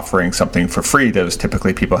because we were offering something for free that was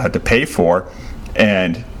typically people had to pay for,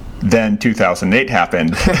 and then 2008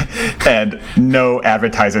 happened, and no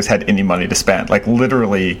advertisers had any money to spend. Like,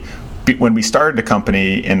 literally, when we started the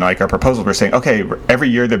company, in like our proposal, we're saying, okay, every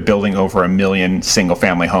year they're building over 1 million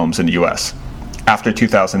single-family homes in the U.S. After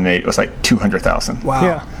 2008, it was like 200,000. Wow.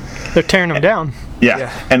 Yeah. They're tearing them down.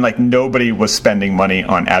 Yeah, and like nobody was spending money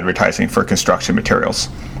on advertising for construction materials.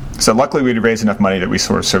 So luckily we'd raised enough money that we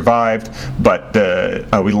sort of survived, but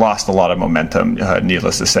we lost a lot of momentum,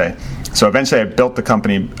 needless to say. So eventually I built the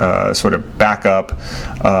company sort of back up.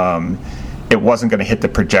 It wasn't going to hit the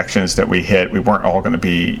projections that we hit. We weren't all going to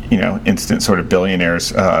be, instant sort of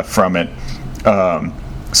billionaires from it.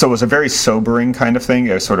 So it was a very sobering kind of thing.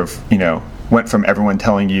 It was sort of, went from everyone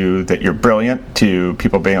telling you that you're brilliant to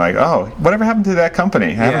people being like, oh, whatever happened to that company?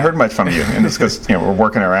 I haven't heard much from you. And it's because, we're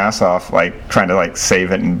working our ass off, like trying to like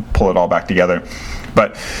save it and pull it all back together.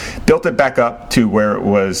 But built it back up to where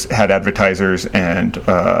it had advertisers and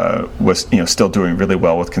was, still doing really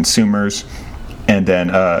well with consumers. And then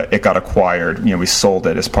it got acquired. We sold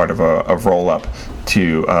it as part of a roll-up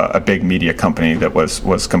to a big media company that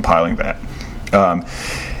was compiling that.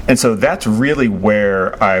 And so that's really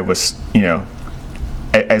where I was,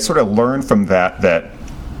 I sort of learned from that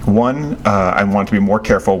One, I wanted to be more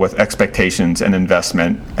careful with expectations and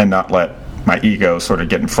investment and not let my ego sort of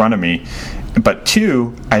get in front of me. But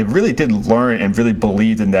two, I really did learn and really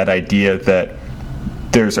believed in that idea that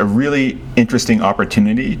there's a really interesting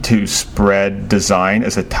opportunity to spread design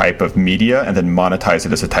as a type of media and then monetize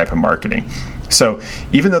it as a type of marketing. So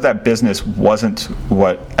even though that business wasn't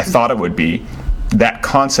what I thought it would be, that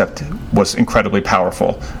concept was incredibly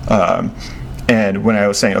powerful. And when I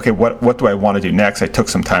was saying, okay, what do I want to do next? I took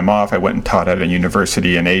some time off. I went and taught at a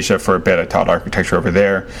university in Asia for a bit. I taught architecture over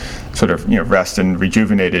there, sort of rest and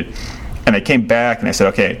rejuvenated. And I came back and I said,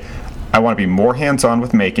 okay, I want to be more hands-on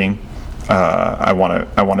with making. I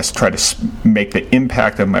want to try to make the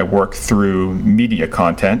impact of my work through media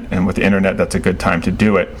content, and with the internet, that's a good time to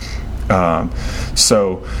do it.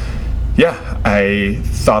 So, yeah, I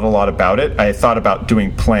thought a lot about it. I thought about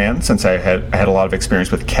doing plans since I had a lot of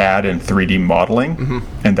experience with CAD and 3D modeling,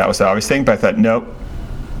 and that was the obvious thing. But I thought, nope.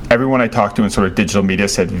 Everyone I talked to in sort of digital media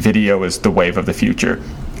said video is the wave of the future.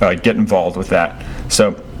 Get involved with that.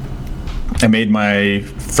 So I made my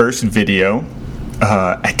first video.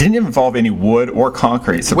 I didn't involve any wood or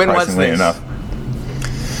concrete, surprisingly enough.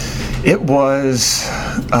 It was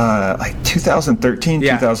like 2013,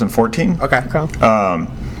 2014. Okay.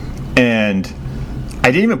 And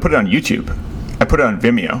I didn't even put it on YouTube. I put it on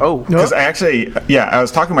Vimeo. Oh, because I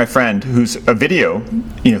was talking to my friend who's a video,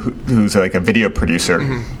 who's like a video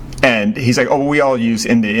producer, and he's like, "Oh, we all use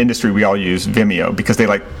in the industry, we all use Vimeo because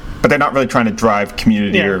but they're not really trying to drive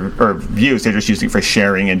community or views. They're just using it for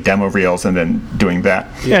sharing and demo reels and then doing that."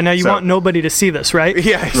 Yeah. Now you want nobody to see this, right?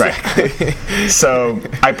 Yeah. Exactly. Right. So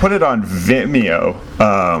I put it on Vimeo.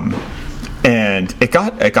 And it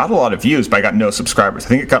got a lot of views, but I got no subscribers. I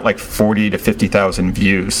think it got like 40 to 50,000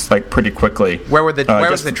 views, like pretty quickly. Where was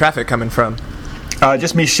the traffic coming from?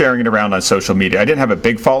 Just me sharing it around on social media. I didn't have a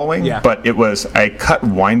big following, but I cut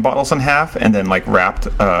wine bottles in half and then like wrapped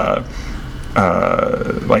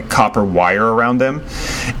like copper wire around them,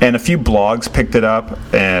 and a few blogs picked it up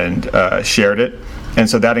and shared it. And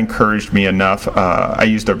so that encouraged me enough. I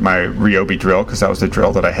used my Ryobi drill because that was the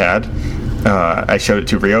drill that I had. I showed it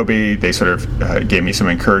to Ryobi. They sort of gave me some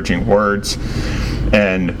encouraging words,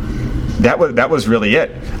 and that was really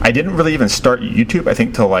it. I didn't really even start YouTube, I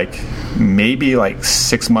think, till maybe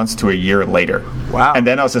 6 months to a year later. Wow! And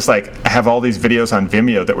then I was just like, I have all these videos on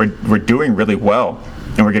Vimeo that were doing really well,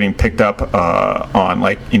 and we're getting picked up on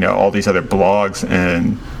all these other blogs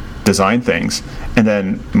and design things. And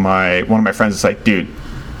then one of my friends is like, dude,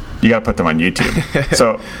 you got to put them on YouTube.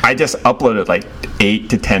 So I just uploaded 8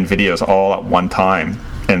 to 10 videos all at one time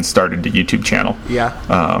and started the YouTube channel. Yeah.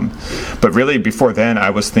 But really before then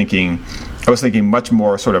I was thinking much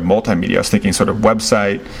more sort of multimedia. I was thinking sort of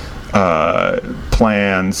website,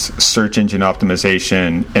 plans, search engine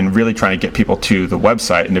optimization, and really trying to get people to the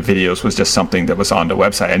website, and the videos was just something that was on the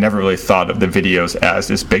website. I never really thought of the videos as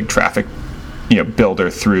this big traffic builder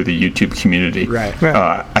through the YouTube community. Right.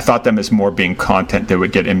 I thought them as more being content that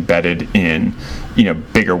would get embedded in,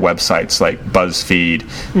 bigger websites like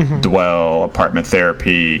BuzzFeed, Dwell, Apartment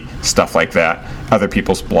Therapy, stuff like that. Other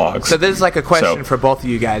people's blogs. So this is a question for both of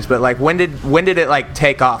you guys, but when did it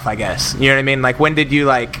take off? I guess you know what I mean. When did you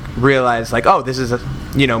realize oh, this is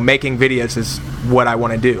making videos is what I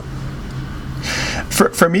want to do?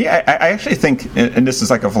 For me, I actually think, and this is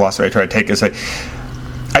a philosophy I try to take, is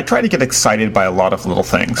I try to get excited by a lot of little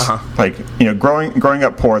things. Growing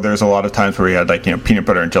up poor, there's a lot of times where we had peanut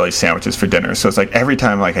butter and jelly sandwiches for dinner. So it's every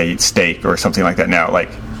time I eat steak or something like that now,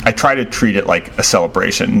 I try to treat it like a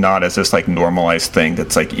celebration, not as this normalized thing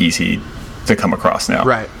that's easy to come across now.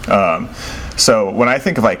 Right. So when I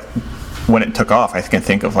think of when it took off, I can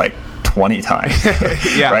think of 20 times.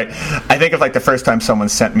 Yeah. Right? I think of the first time someone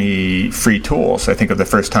sent me free tools. I think of the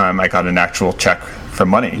first time I got an actual check for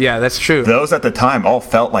money. Yeah, that's true. Those at the time all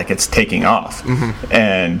felt like it's taking off.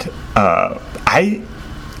 And I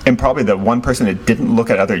am probably the one person that didn't look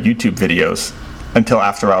at other YouTube videos until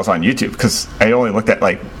after I was on YouTube, because I only looked at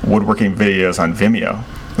woodworking videos on Vimeo.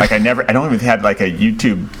 I don't even had a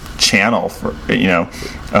YouTube channel for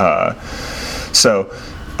so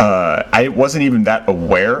I wasn't even that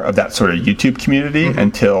aware of that sort of YouTube community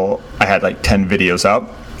until I had 10 videos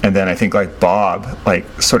up. And then I think Bob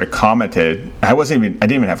sort of commented. I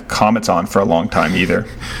didn't even have comments on for a long time either.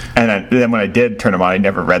 And then when I did turn them on, I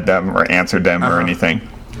never read them or answered them or anything.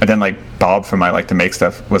 And then Bob from I Like to Make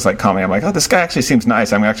Stuff was commenting. I'm like, oh, this guy actually seems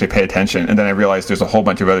nice. I'm gonna actually pay attention. And then I realized there's a whole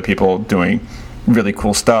bunch of other people doing really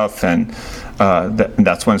cool stuff, and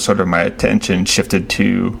that's when sort of my attention shifted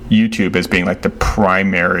to YouTube as being the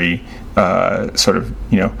primary sort of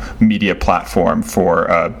media platform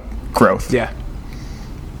for growth. Yeah.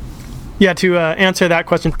 Yeah, to answer that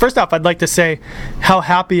question, first off, I'd like to say how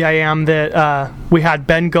happy I am that we had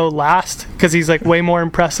Ben go last, because he's like way more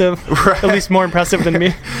impressive, Right. at least more impressive than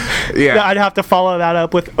me. Yeah. I'd have to follow that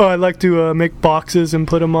up with, I like to make boxes and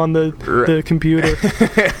put them on the computer.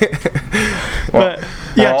 Well, But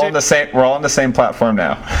yeah, we're all on the same platform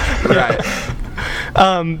now. Right.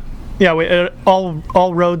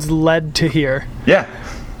 all roads led to here. Yeah.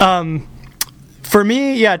 For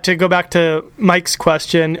me, yeah, to go back to Mike's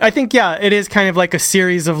question, I think, yeah, it is kind of like a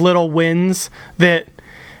series of little wins that,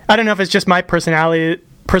 I don't know if it's just my personality,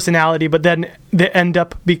 but then they end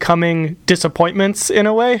up becoming disappointments in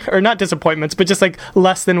a way, or not disappointments, but just like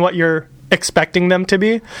less than what you're expecting them to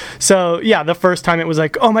be. So yeah, the first time it was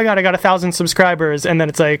like, oh my god, I got 1,000 subscribers, and then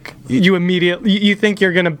it's like you immediately you think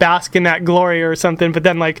you're gonna bask in that glory or something, but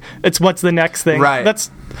then like it's what's the next thing. Right.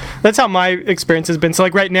 That's how my experience has been. So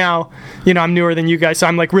like right now, I'm newer than you guys, so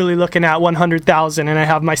I'm like really looking at 100,000, and I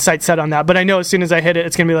have my sights set on that. But I know as soon as I hit it,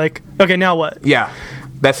 it's gonna be like, okay, now what? Yeah.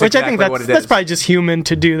 That's Which exactly I think what it that's is. probably just human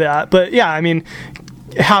to do that. But yeah, I mean,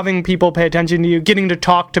 having people pay attention to you, getting to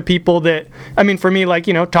talk to people that, I mean, for me, like,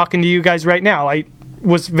 talking to you guys right now, I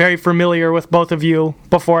was very familiar with both of you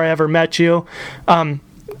before I ever met you.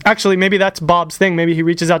 Actually, maybe that's Bob's thing. Maybe he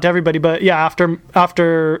reaches out to everybody. But yeah,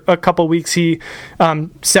 after a couple weeks, he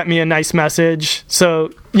sent me a nice message.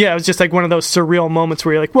 So yeah, it was just like one of those surreal moments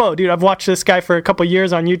where you're like, whoa, dude, I've watched this guy for a couple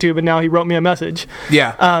years on YouTube, and now he wrote me a message.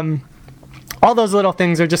 Yeah. All those little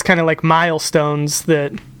things are just kind of like milestones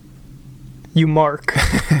that you mark.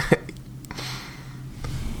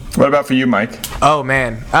 What about for you, Mike? Oh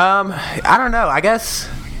man, I don't know. I guess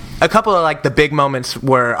a couple of like the big moments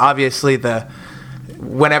were obviously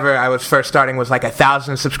whenever I was first starting was like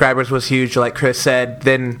 1,000 subscribers was huge, like Chris said.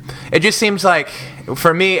 Then it just seems like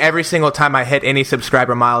for me, every single time I hit any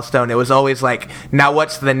subscriber milestone, it was always like, now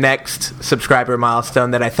what's the next subscriber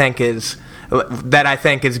milestone that I think is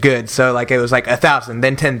good. So like it was like 1,000,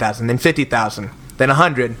 then 10,000, then 50,000, then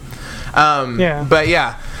 100. Yeah. But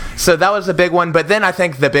yeah, so that was a big one. But then I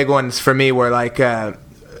think the big ones for me were like,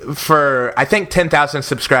 for I think 10,000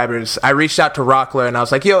 subscribers, I reached out to Rockler and I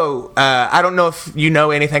was like, yo, I don't know if you know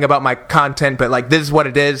anything about my content, but like this is what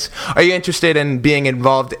it is. Are you interested in being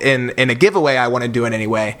involved in a giveaway I want to do it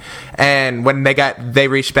anyway? And when they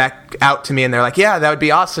reached back out to me and they're like, yeah, that would be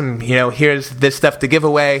awesome. Here's this stuff to give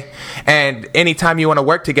away. And anytime you want to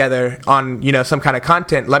work together on, some kind of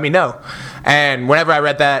content, let me know. And whenever I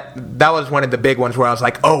read that was one of the big ones where I was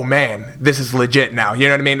like, oh man, this is legit now. You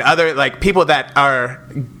know what I mean? Other like people that are,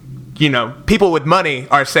 people with money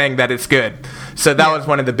are saying that it's good. So that was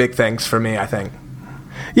one of the big things for me, I think.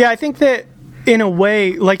 Yeah, I think that in a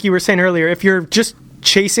way, like you were saying earlier, if you're just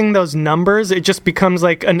chasing those numbers, it just becomes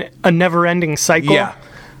like a never-ending cycle. Yeah.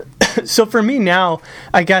 So for me now,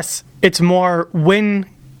 I guess it's more when...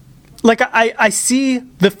 Like, I see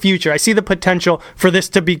the future. I see the potential for this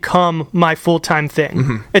to become my full-time thing.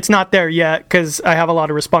 Mm-hmm. It's not there yet because I have a lot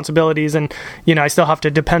of responsibilities and, I still have to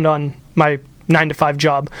depend on my 9-to-5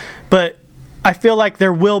 job. But I feel like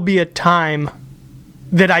there will be a time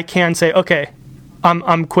that I can say, okay,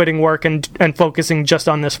 I'm quitting work and focusing just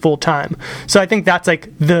on this full-time. So I think that's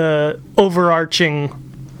like the overarching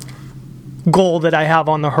goal that I have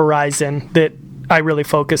on the horizon that I really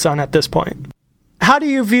focus on at this point. How do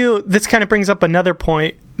you view, this kind of brings up another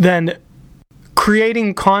point, then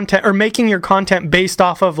creating content or making your content based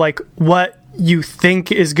off of like what you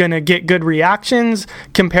think is going to get good reactions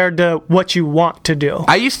compared to what you want to do?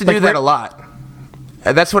 I used to do that a lot.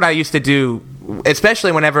 That's what I used to do,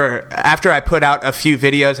 especially after I put out a few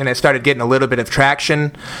videos and it started getting a little bit of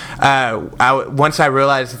traction. Once I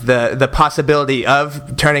realized the possibility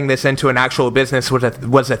of turning this into an actual business was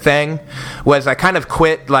a thing, I kind of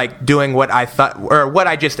quit like doing what I thought or what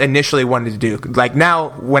I just initially wanted to do. Like now,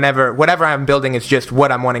 whatever I'm building is just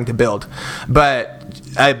what I'm wanting to build. But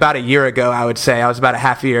about a year ago, I would say, I was about a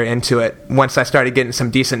half a year into it. Once I started getting some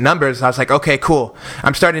decent numbers, I was like, okay, cool.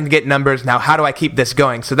 I'm starting to get numbers now. How do I keep this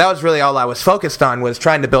going? So that was really all I was focused on, was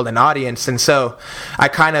trying to build an audience. And so I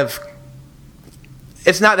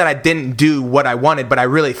it's not that I didn't do what I wanted, but I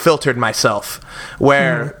really filtered myself,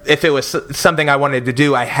 where if it was something I wanted to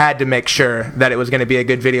do, I had to make sure that it was going to be a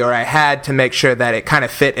good video, or I had to make sure that it kind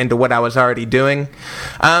of fit into what I was already doing.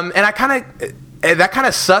 And that kind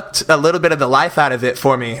of sucked a little bit of the life out of it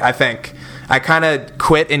for me, I think. I kind of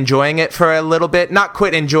quit enjoying it for a little bit. Not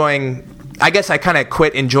quit enjoying... I guess I kind of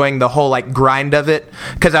quit enjoying the whole like grind of it,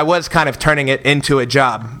 because I was kind of turning it into a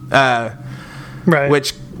job, right,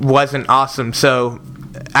 which wasn't awesome. So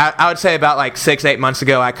I would say about like 6-8 months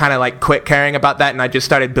ago, I kind of like quit caring about that, and I just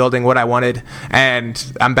started building what I wanted,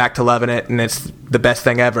 and I'm back to loving it, and it's the best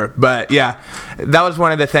thing ever. But yeah, that was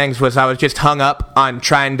one of the things, was I was just hung up on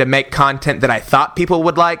trying to make content that I thought people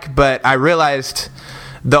would like, but I realized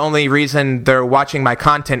the only reason they're watching my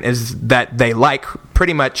content is that they like,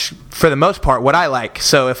 pretty much for the most part, what I like.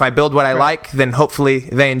 So if I build what I like, then hopefully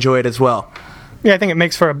they enjoy it as well. Yeah, I think it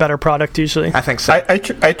makes for a better product usually. I think so.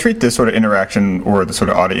 I treat this sort of interaction or the sort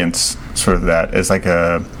of audience sort of that as like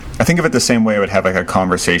I think of it the same way I would have like a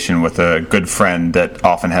conversation with a good friend that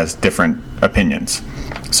often has different opinions.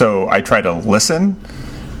 So I try to listen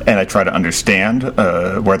and I try to understand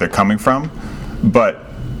where they're coming from, but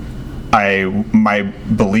my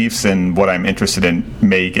beliefs in what I'm interested in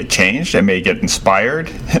may get changed. I may get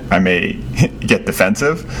inspired. I may get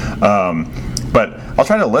defensive. But I'll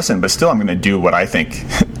try to listen, but still I'm going to do what I think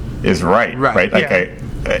is right? Like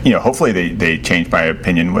hopefully they change my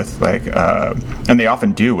opinion with like, and they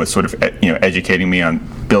often do with sort of, educating me on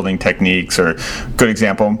building techniques. Or good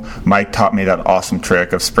example, Mike taught me that awesome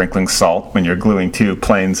trick of sprinkling salt when you're gluing two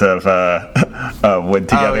planes of wood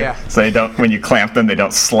together. Oh, yeah. So they don't, when you clamp them, they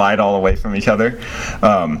don't slide all away from each other.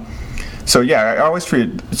 So yeah, I always treat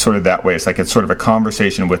it sort of that way. It's like it's sort of a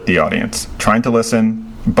conversation with the audience, trying to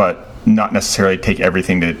listen, but not necessarily take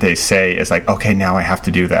everything that they say as like, okay, now I have to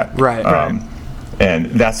do that. Right. And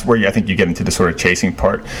that's where I think you get into the sort of chasing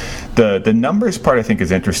part. The numbers part I think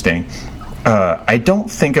is interesting. I don't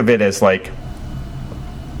think of it as like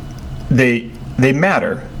they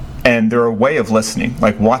matter, and they're a way of listening.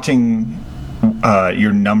 Like watching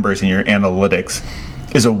your numbers and your analytics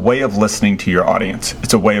is a way of listening to your audience.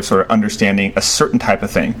 It's a way of sort of understanding a certain type of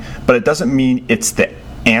thing, but it doesn't mean it's the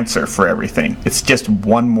answer for everything. It's just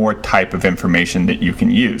one more type of information that you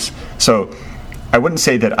can use. So I wouldn't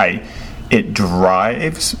say that it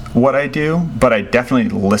drives what I do, but I definitely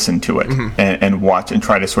listen to it and watch and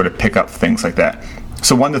try to sort of pick up things like that.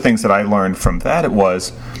 So one of the things that I learned from that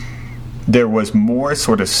there was more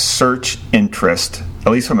sort of search interest,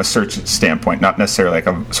 at least from a search standpoint, not necessarily like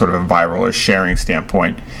a sort of a viral or sharing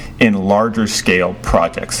standpoint, in larger scale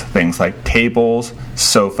projects, things like tables,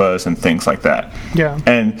 sofas, and things like that. Yeah.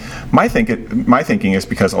 And my thinking is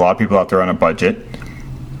because a lot of people out there on a budget,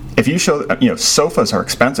 if you show, sofas are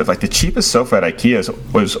expensive. Like the cheapest sofa at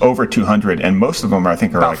IKEA was over $200, and most of them I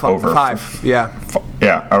think are about like over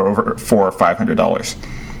 $5. are over $400 or $500.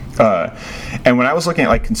 And when I was looking at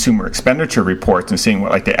like consumer expenditure reports and seeing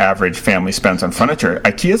what like the average family spends on furniture,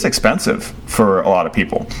 IKEA is expensive for a lot of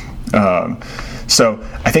people. So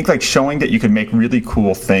I think like showing that you can make really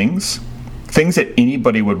cool things that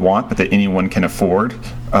anybody would want, but that anyone can afford,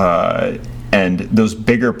 and those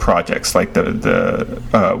bigger projects like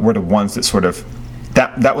the were the ones that sort of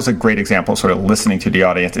that was a great example of sort of listening to the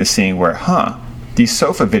audience and seeing where these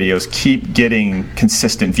sofa videos keep getting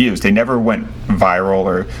consistent views. They never went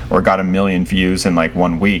viral or got 1 million views in like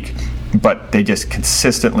 1 week, but they just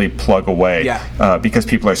consistently plug away because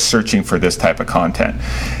people are searching for this type of content.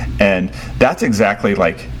 And that's exactly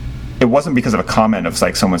like, it wasn't because of a comment of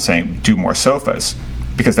like someone saying do more sofas,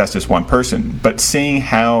 because that's just one person, but seeing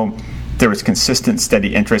how there was consistent,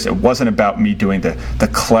 steady interest. It wasn't about me doing the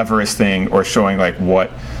cleverest thing or showing like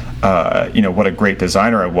what a great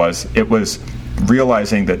designer I was. It was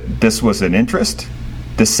realizing that this was an interest,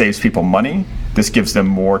 this saves people money, this gives them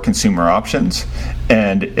more consumer options,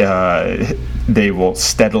 and they will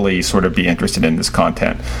steadily sort of be interested in this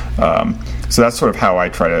content. So that's sort of how I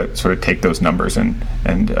try to sort of take those numbers and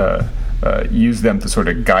use them to sort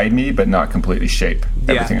of guide me, but not completely shape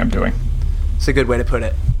everything I'm doing. It's a good way to put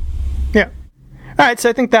it. Yeah. All right, so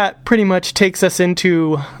I think that pretty much takes us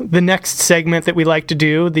into the next segment that we like to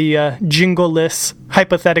do, the jingle-less,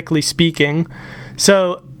 hypothetically speaking.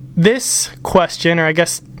 So this question, or I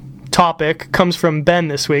guess topic, comes from Ben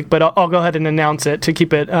this week, but I'll go ahead and announce it to keep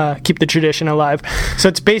the tradition alive. So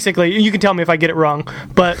it's basically, you can tell me if I get it wrong,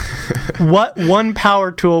 but what one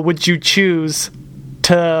power tool would you choose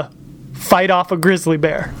to fight off a grizzly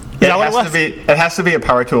bear? It has to be a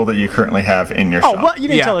power tool that you currently have in your shop. Oh, what? You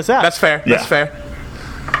didn't tell us that. That's fair. Yeah. That's fair.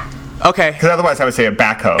 Okay. Because otherwise I would say a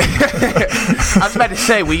backhoe. I was about to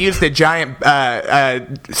say, we used a giant,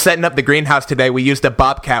 setting up the greenhouse today, we used a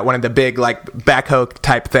Bobcat, one of the big, like, backhoe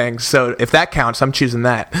type things. So if that counts, I'm choosing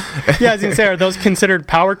that. Yeah, I was going to say, are those considered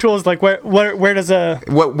power tools? Like, where does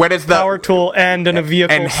where does the power tool end and a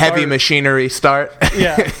vehicle and heavy start? machinery start?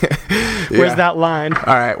 Yeah. Where's that line?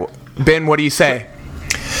 All right. Ben, what do you say?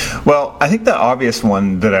 Well, I think the obvious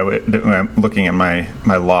one that when I'm looking at my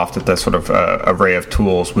loft at that sort of array of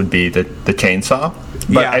tools would be the chainsaw.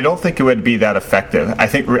 But I don't think it would be that effective.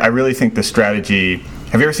 I really think the strategy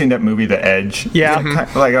Have you ever seen that movie, The Edge? Yeah.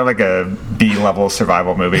 It's like a B-level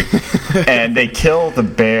survival movie. And they kill the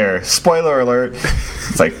bear. Spoiler alert.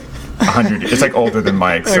 It's like 100. It's like older than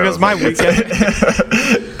Mike. There goes my weekend.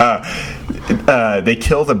 They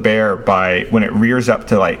kill the bear by when it rears up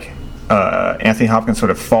to Anthony Hopkins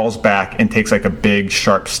sort of falls back and takes like a big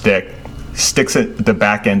sharp stick, sticks it the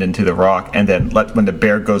back end into the rock, and then when the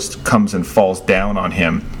bear comes and falls down on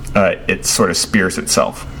him, it sort of spears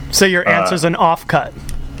itself. So your answer's an offcut.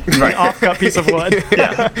 Right. An offcut piece of wood.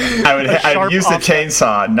 Yeah, I'd use the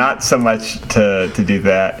chainsaw, not so much to do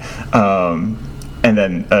that, and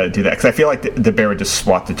then do that because I feel like the bear would just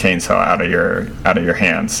swat the chainsaw out of your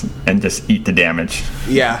hands and just eat the damage.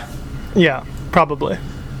 Yeah. Yeah, probably.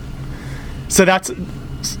 So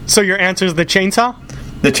your answer is the chainsaw?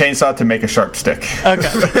 The chainsaw to make a sharp stick.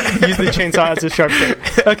 Okay. Use the chainsaw as a sharp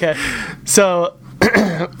stick. Okay. So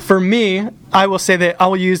for me, I will say that I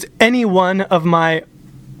will use any one of my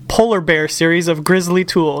polar bear series of grizzly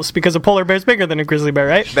tools because a polar bear is bigger than a grizzly bear,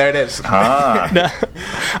 right? There it is.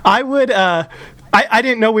 I would. I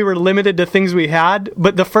didn't know we were limited to things we had,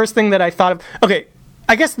 but the first thing that I thought of. Okay,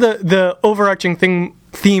 I guess the overarching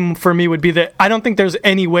theme for me would be that I don't think there's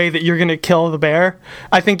any way that you're going to kill the bear.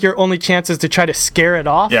 I think your only chance is to try to scare it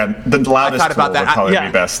off. Yeah, the loudest tool would probably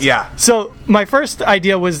be best. Yeah. So my first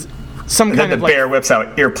idea was some kind of the bear whips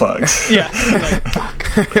out earplugs. Yeah.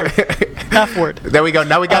 F word. There we go.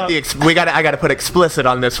 Now we got I got to put explicit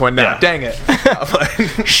on this one now. Yeah. Dang it.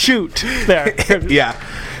 Shoot. There. Yeah.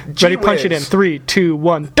 Ready, punch it in. 3, 2,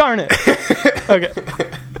 1. Darn it. Okay.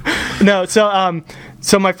 No,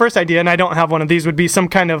 so my first idea, and I don't have one of these, would be some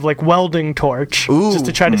kind of like welding torch, just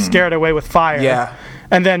to try to scare it away with fire. Yeah.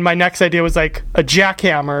 And then my next idea was like a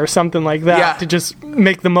jackhammer or something like that to just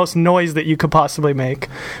make the most noise that you could possibly make.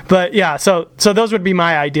 But yeah, so those would be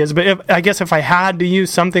my ideas. But I guess if I had to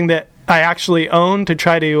use something that I actually own to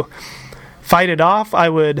try to fight it off, I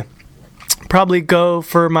would probably go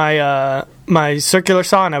for my my circular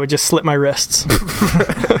saw, and I would just slit my wrists.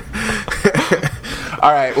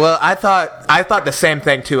 All right. Well, I thought the same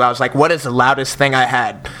thing too. I was like, what is the loudest thing I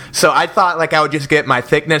had? So I thought like I would just get my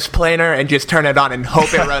thickness planer and just turn it on and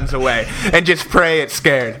hope it runs away and just pray it's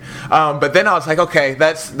scared. But then I was like, okay,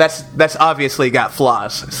 that's obviously got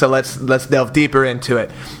flaws. So let's delve deeper into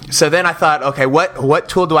it. So then I thought, okay, what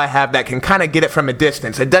tool do I have that can kind of get it from a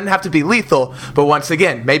distance? It doesn't have to be lethal, but once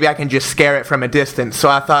again, maybe I can just scare it from a distance. So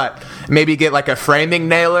I thought maybe get like a framing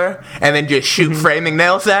nailer and then just shoot framing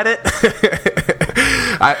nails at it.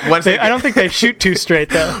 I don't think they shoot too straight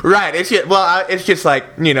though. Right. It's just like,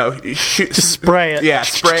 shoot. Just spray it. Yeah,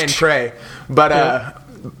 spray and pray. But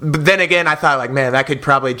then again, I thought like, man, that could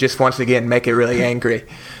probably just once again make it really angry.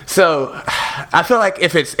 So I feel like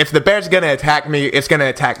if the bear's gonna attack me, it's gonna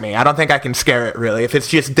attack me. I don't think I can scare it really. If it's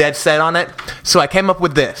just dead set on it. So I came up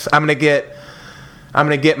with this. I'm gonna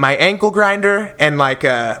get my ankle grinder and like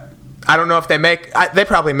I don't know if they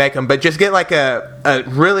probably make them, but just get like a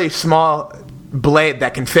really small blade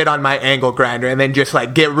that can fit on my angle grinder and then just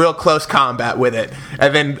like get real close combat with it,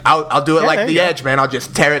 and then I'll do it like the Edge, man. I'll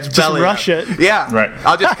just tear its belly rush up. it. Yeah, right.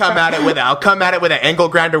 I'll just come at it with it. I'll come at it with an angle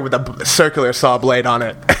grinder with a circular saw blade on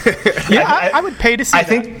it. Yeah, I would pay to see I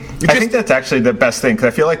think that's actually the best thing, because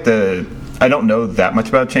I feel like I don't know that much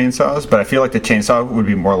about chainsaws, but I feel like the chainsaw would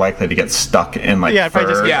be more likely to get stuck in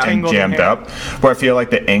fur and jammed up. Where I feel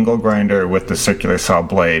like the angle grinder with the circular saw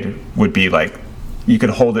blade would be like, you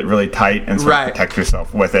could hold it really tight and sort of protect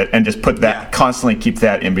yourself with it, and just put that constantly keep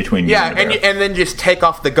that in between you and the bear. and then just take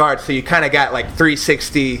off the guard, so you kind of got like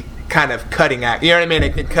 360 kind of cutting act. You know what I mean?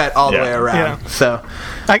 It can cut all the way around. Yeah. So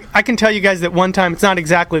I can tell you guys that one time, it's not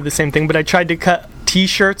exactly the same thing, but I tried to cut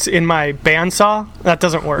T-shirts in my bandsaw. That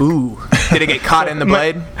doesn't work. Ooh. Did it get caught in the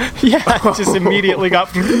blade? Yeah, it just immediately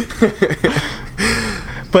got...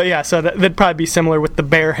 But yeah, so that'd probably be similar with the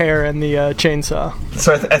bear hair and the chainsaw.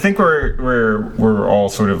 So I think we're all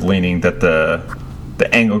sort of leaning that the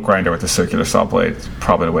angle grinder with the circular saw blade is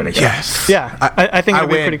probably the way to go. Yes. Yeah, I think that'd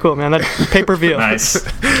be pretty cool, man. That's pay-per-view. Nice.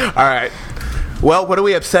 All right. Well, what are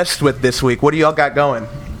we obsessed with this week? What do y'all got going?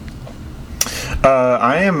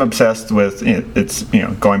 I am obsessed with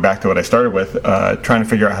going back to what I started with, trying to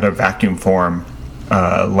figure out how to vacuum form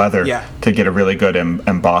leather to get a really good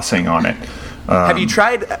embossing on it. Have you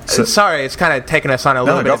tried? Sorry, it's kind of taking us on a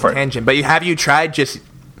little bit of a tangent. But have you tried just?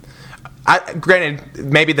 Granted,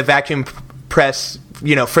 maybe the vacuum press,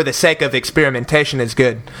 for the sake of experimentation, is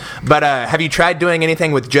good. But have you tried doing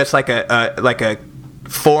anything with just like a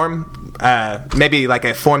form? Maybe like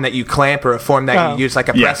a form that you clamp or a form that you use like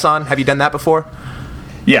a press on. Have you done that before?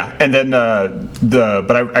 Yeah, and then I'm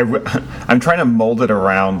trying to mold it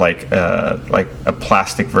around like a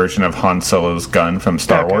plastic version of Han Solo's gun from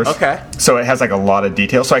Star Wars. Okay. So it has like a lot of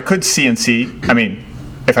detail. So I could CNC. I mean,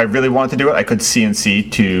 if I really wanted to do it, I could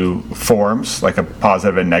CNC to forms, like a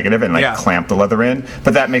positive and negative, and clamp the leather in.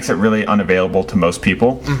 But that makes it really unavailable to most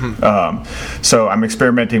people. So I'm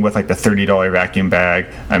experimenting with like the $30 vacuum bag.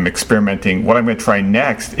 I'm experimenting. What I'm going to try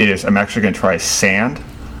next is I'm actually going to try sand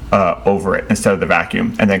over it instead of the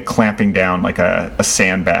vacuum, and then clamping down like a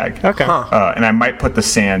sandbag. Okay. And I might put the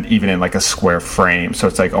sand even in like a square frame, so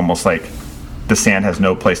it's like almost like the sand has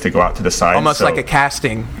no place to go out to the side. Almost like a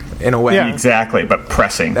casting in a way. Yeah. Exactly, but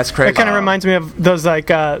pressing. That's crazy. It kind of reminds me of those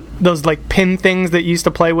pin things that you used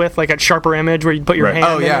to play with, like at Sharper Image, where you put your Right. hand.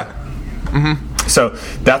 Oh in yeah. it. So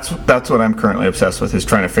that's what I'm currently obsessed with, is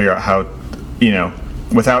trying to figure out how,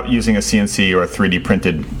 without using a CNC or a 3D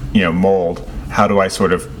printed, mold, how do I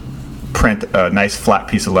sort of print a nice flat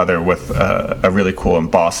piece of leather with a really cool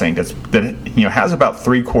embossing that has about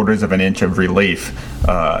 3/4 of an inch of relief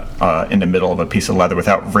in the middle of a piece of leather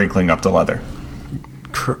without wrinkling up the leather.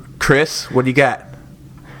 Chris, what do you got?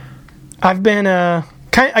 I've been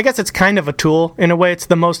I guess it's kind of a tool. In a way, it's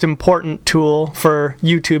the most important tool for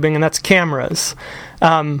YouTubing, and that's cameras.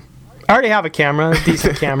 I already have a camera, a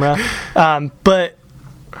decent camera, but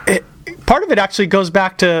part of it actually goes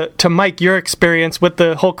back to Mike, your experience with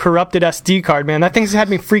the whole corrupted SD card, man. That thing's had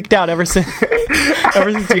me freaked out ever since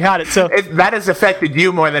you had it. So that has affected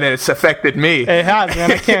you more than it's affected me. It has,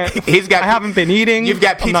 man. I can't. I haven't been eating. You've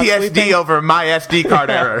got PTSD over my SD card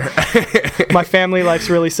error. My family life's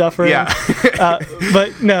really suffering. Yeah.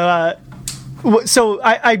 But no. So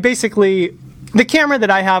I basically. The camera that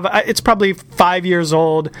I have, it's probably 5 years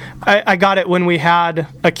old. I got it when we had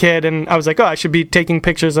a kid, and I was like, I should be taking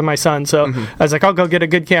pictures of my son. So I was like, I'll go get a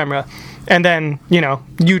good camera. And then,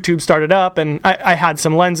 YouTube started up, and I had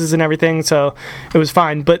some lenses and everything, so it was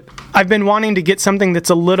fine. But I've been wanting to get something that's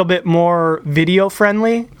a little bit more video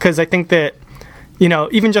friendly, because I think that,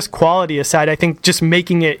 even just quality aside, I think just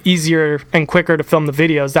making it easier and quicker to film the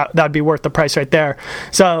videos, that'd be worth the price right there.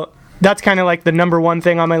 So that's kind of like the number one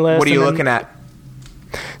thing on my list. What are you looking at?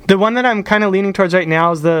 The one that I'm kind of leaning towards right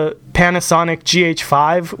now is the Panasonic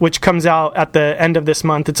GH5, which comes out at the end of this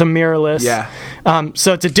month. It's a mirrorless. Yeah.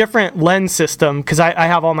 So it's a different lens system, because I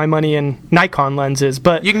have all my money in Nikon lenses.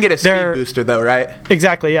 But you can get a speed booster, though, right?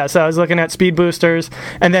 Exactly, yeah. So I was looking at speed boosters.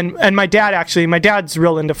 And my dad's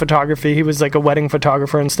real into photography. He was like a wedding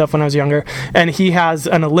photographer and stuff when I was younger. And he has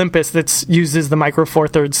an Olympus that uses the Micro Four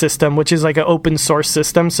Thirds system, which is like an open source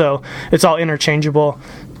system. So it's all interchangeable.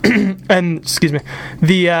 And excuse me,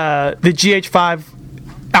 the GH5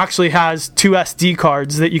 actually has 2 SD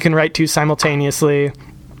cards that you can write to simultaneously.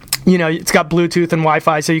 It's got Bluetooth and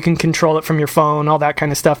Wi-Fi, so you can control it from your phone, all that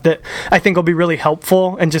kind of stuff that I think will be really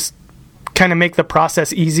helpful and just kind of make the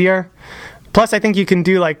process easier. Plus, I think you can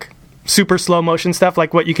do like super slow motion stuff,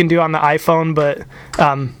 like what you can do on the iPhone, but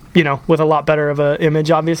with a lot better of an image,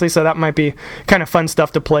 obviously. So that might be kind of fun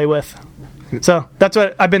stuff to play with. So that's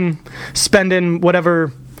what I've been spending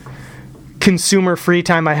whatever consumer free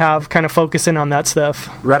time I have, kind of focusing on that stuff.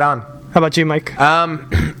 Right on. How about you, Mike?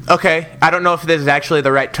 Okay, I don't know if this is actually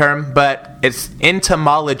the right term, but it's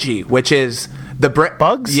entomology, which is the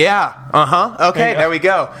bugs? Yeah. Okay, there we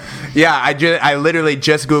go. Yeah, I literally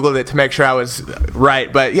just Googled it to make sure I was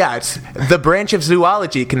right, but yeah, it's the branch of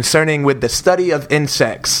zoology concerning with the study of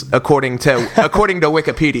insects, according to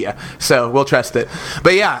Wikipedia. So we'll trust it.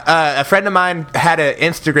 But yeah, a friend of mine had an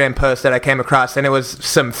Instagram post that I came across, and it was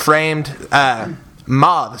some framed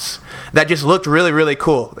moths that just looked really, really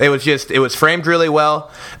cool. It was framed really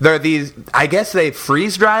well. There are these, I guess they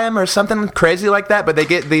freeze dry them or something crazy like that, but they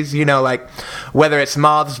get these, like whether it's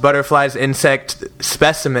moths, butterflies, insect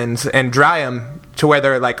specimens, and dry them to where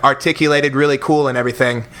they're like articulated really cool and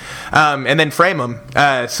everything, and then frame them.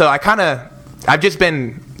 So I've just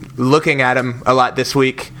been looking at them a lot this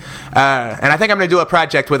week, and I think I'm going to do a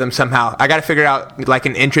project with them somehow. I got to figure out like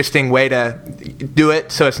an interesting way to do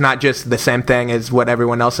it so it's not just the same thing as what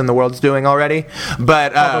everyone else in the world's doing already.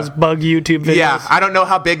 But all those bug YouTube videos. Yeah, I don't know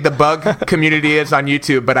how big the bug community is on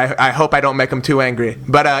YouTube, but I hope I don't make them too angry.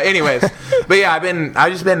 But anyways, but yeah,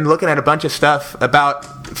 I've just been looking at a bunch of stuff about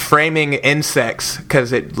framing insects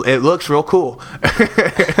because it looks real cool.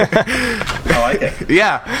 I like it.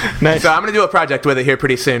 Yeah. Nice. So I'm going to do a project with it here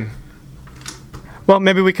pretty soon. Well,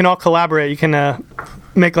 maybe we can all collaborate. You can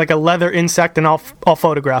make like a leather insect, and I'll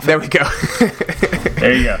photograph it. There we go.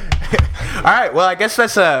 There you go. right. Well, I guess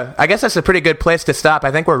that's a pretty good place to stop.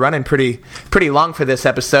 I think we're running pretty long for this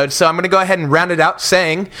episode, so I'm going to go ahead and round it out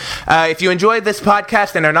saying, if you enjoyed this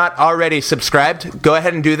podcast and are not already subscribed, go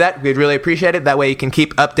ahead and do that. We'd really appreciate it. That way you can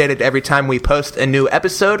keep updated every time we post a new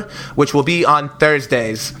episode, which will be on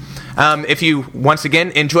Thursdays. If you, once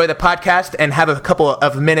again, enjoy the podcast and have a couple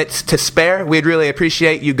of minutes to spare, we'd really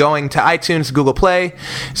appreciate you going to iTunes, Google Play,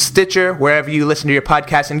 Stitcher, wherever you listen to your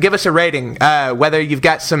podcast, and give us a rating. Whether you've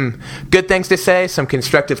got some good things to say, some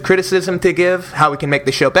constructive criticism to give, how we can make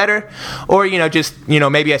the show better, or, just,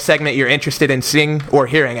 maybe a segment you're interested in seeing or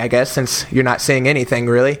hearing, I guess, since you're not seeing anything,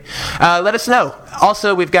 really. Let us know.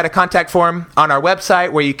 Also, we've got a contact form on our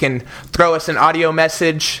website where you can throw us an audio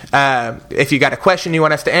message. If you got a question you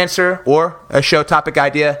want us to answer or a show topic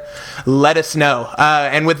idea, let us know.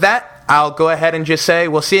 And with that, I'll go ahead and just say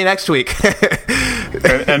we'll see you next week.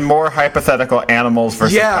 and more hypothetical animals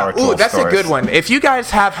versus power tool that's stories. a good one. If you guys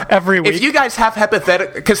have every week, if you guys have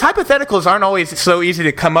because hypotheticals aren't always so easy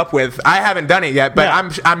to come up with. I haven't done it yet, but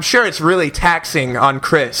I'm sure it's really taxing on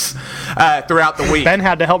Chris throughout the week. Ben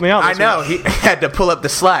had to help me out. I know he had to pull up the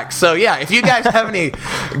slack. So yeah, if you guys have any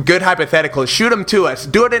good hypotheticals, shoot them to us.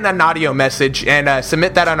 Do it in an audio message and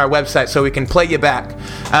submit that on our website so we can play you back.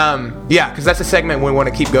 Because that's a segment we want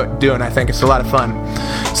to keep doing. I think it's a lot of fun.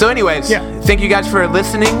 So anyways, thank you guys for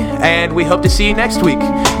listening, and we hope to see you next week.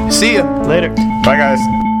 See you later. Bye,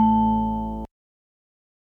 guys.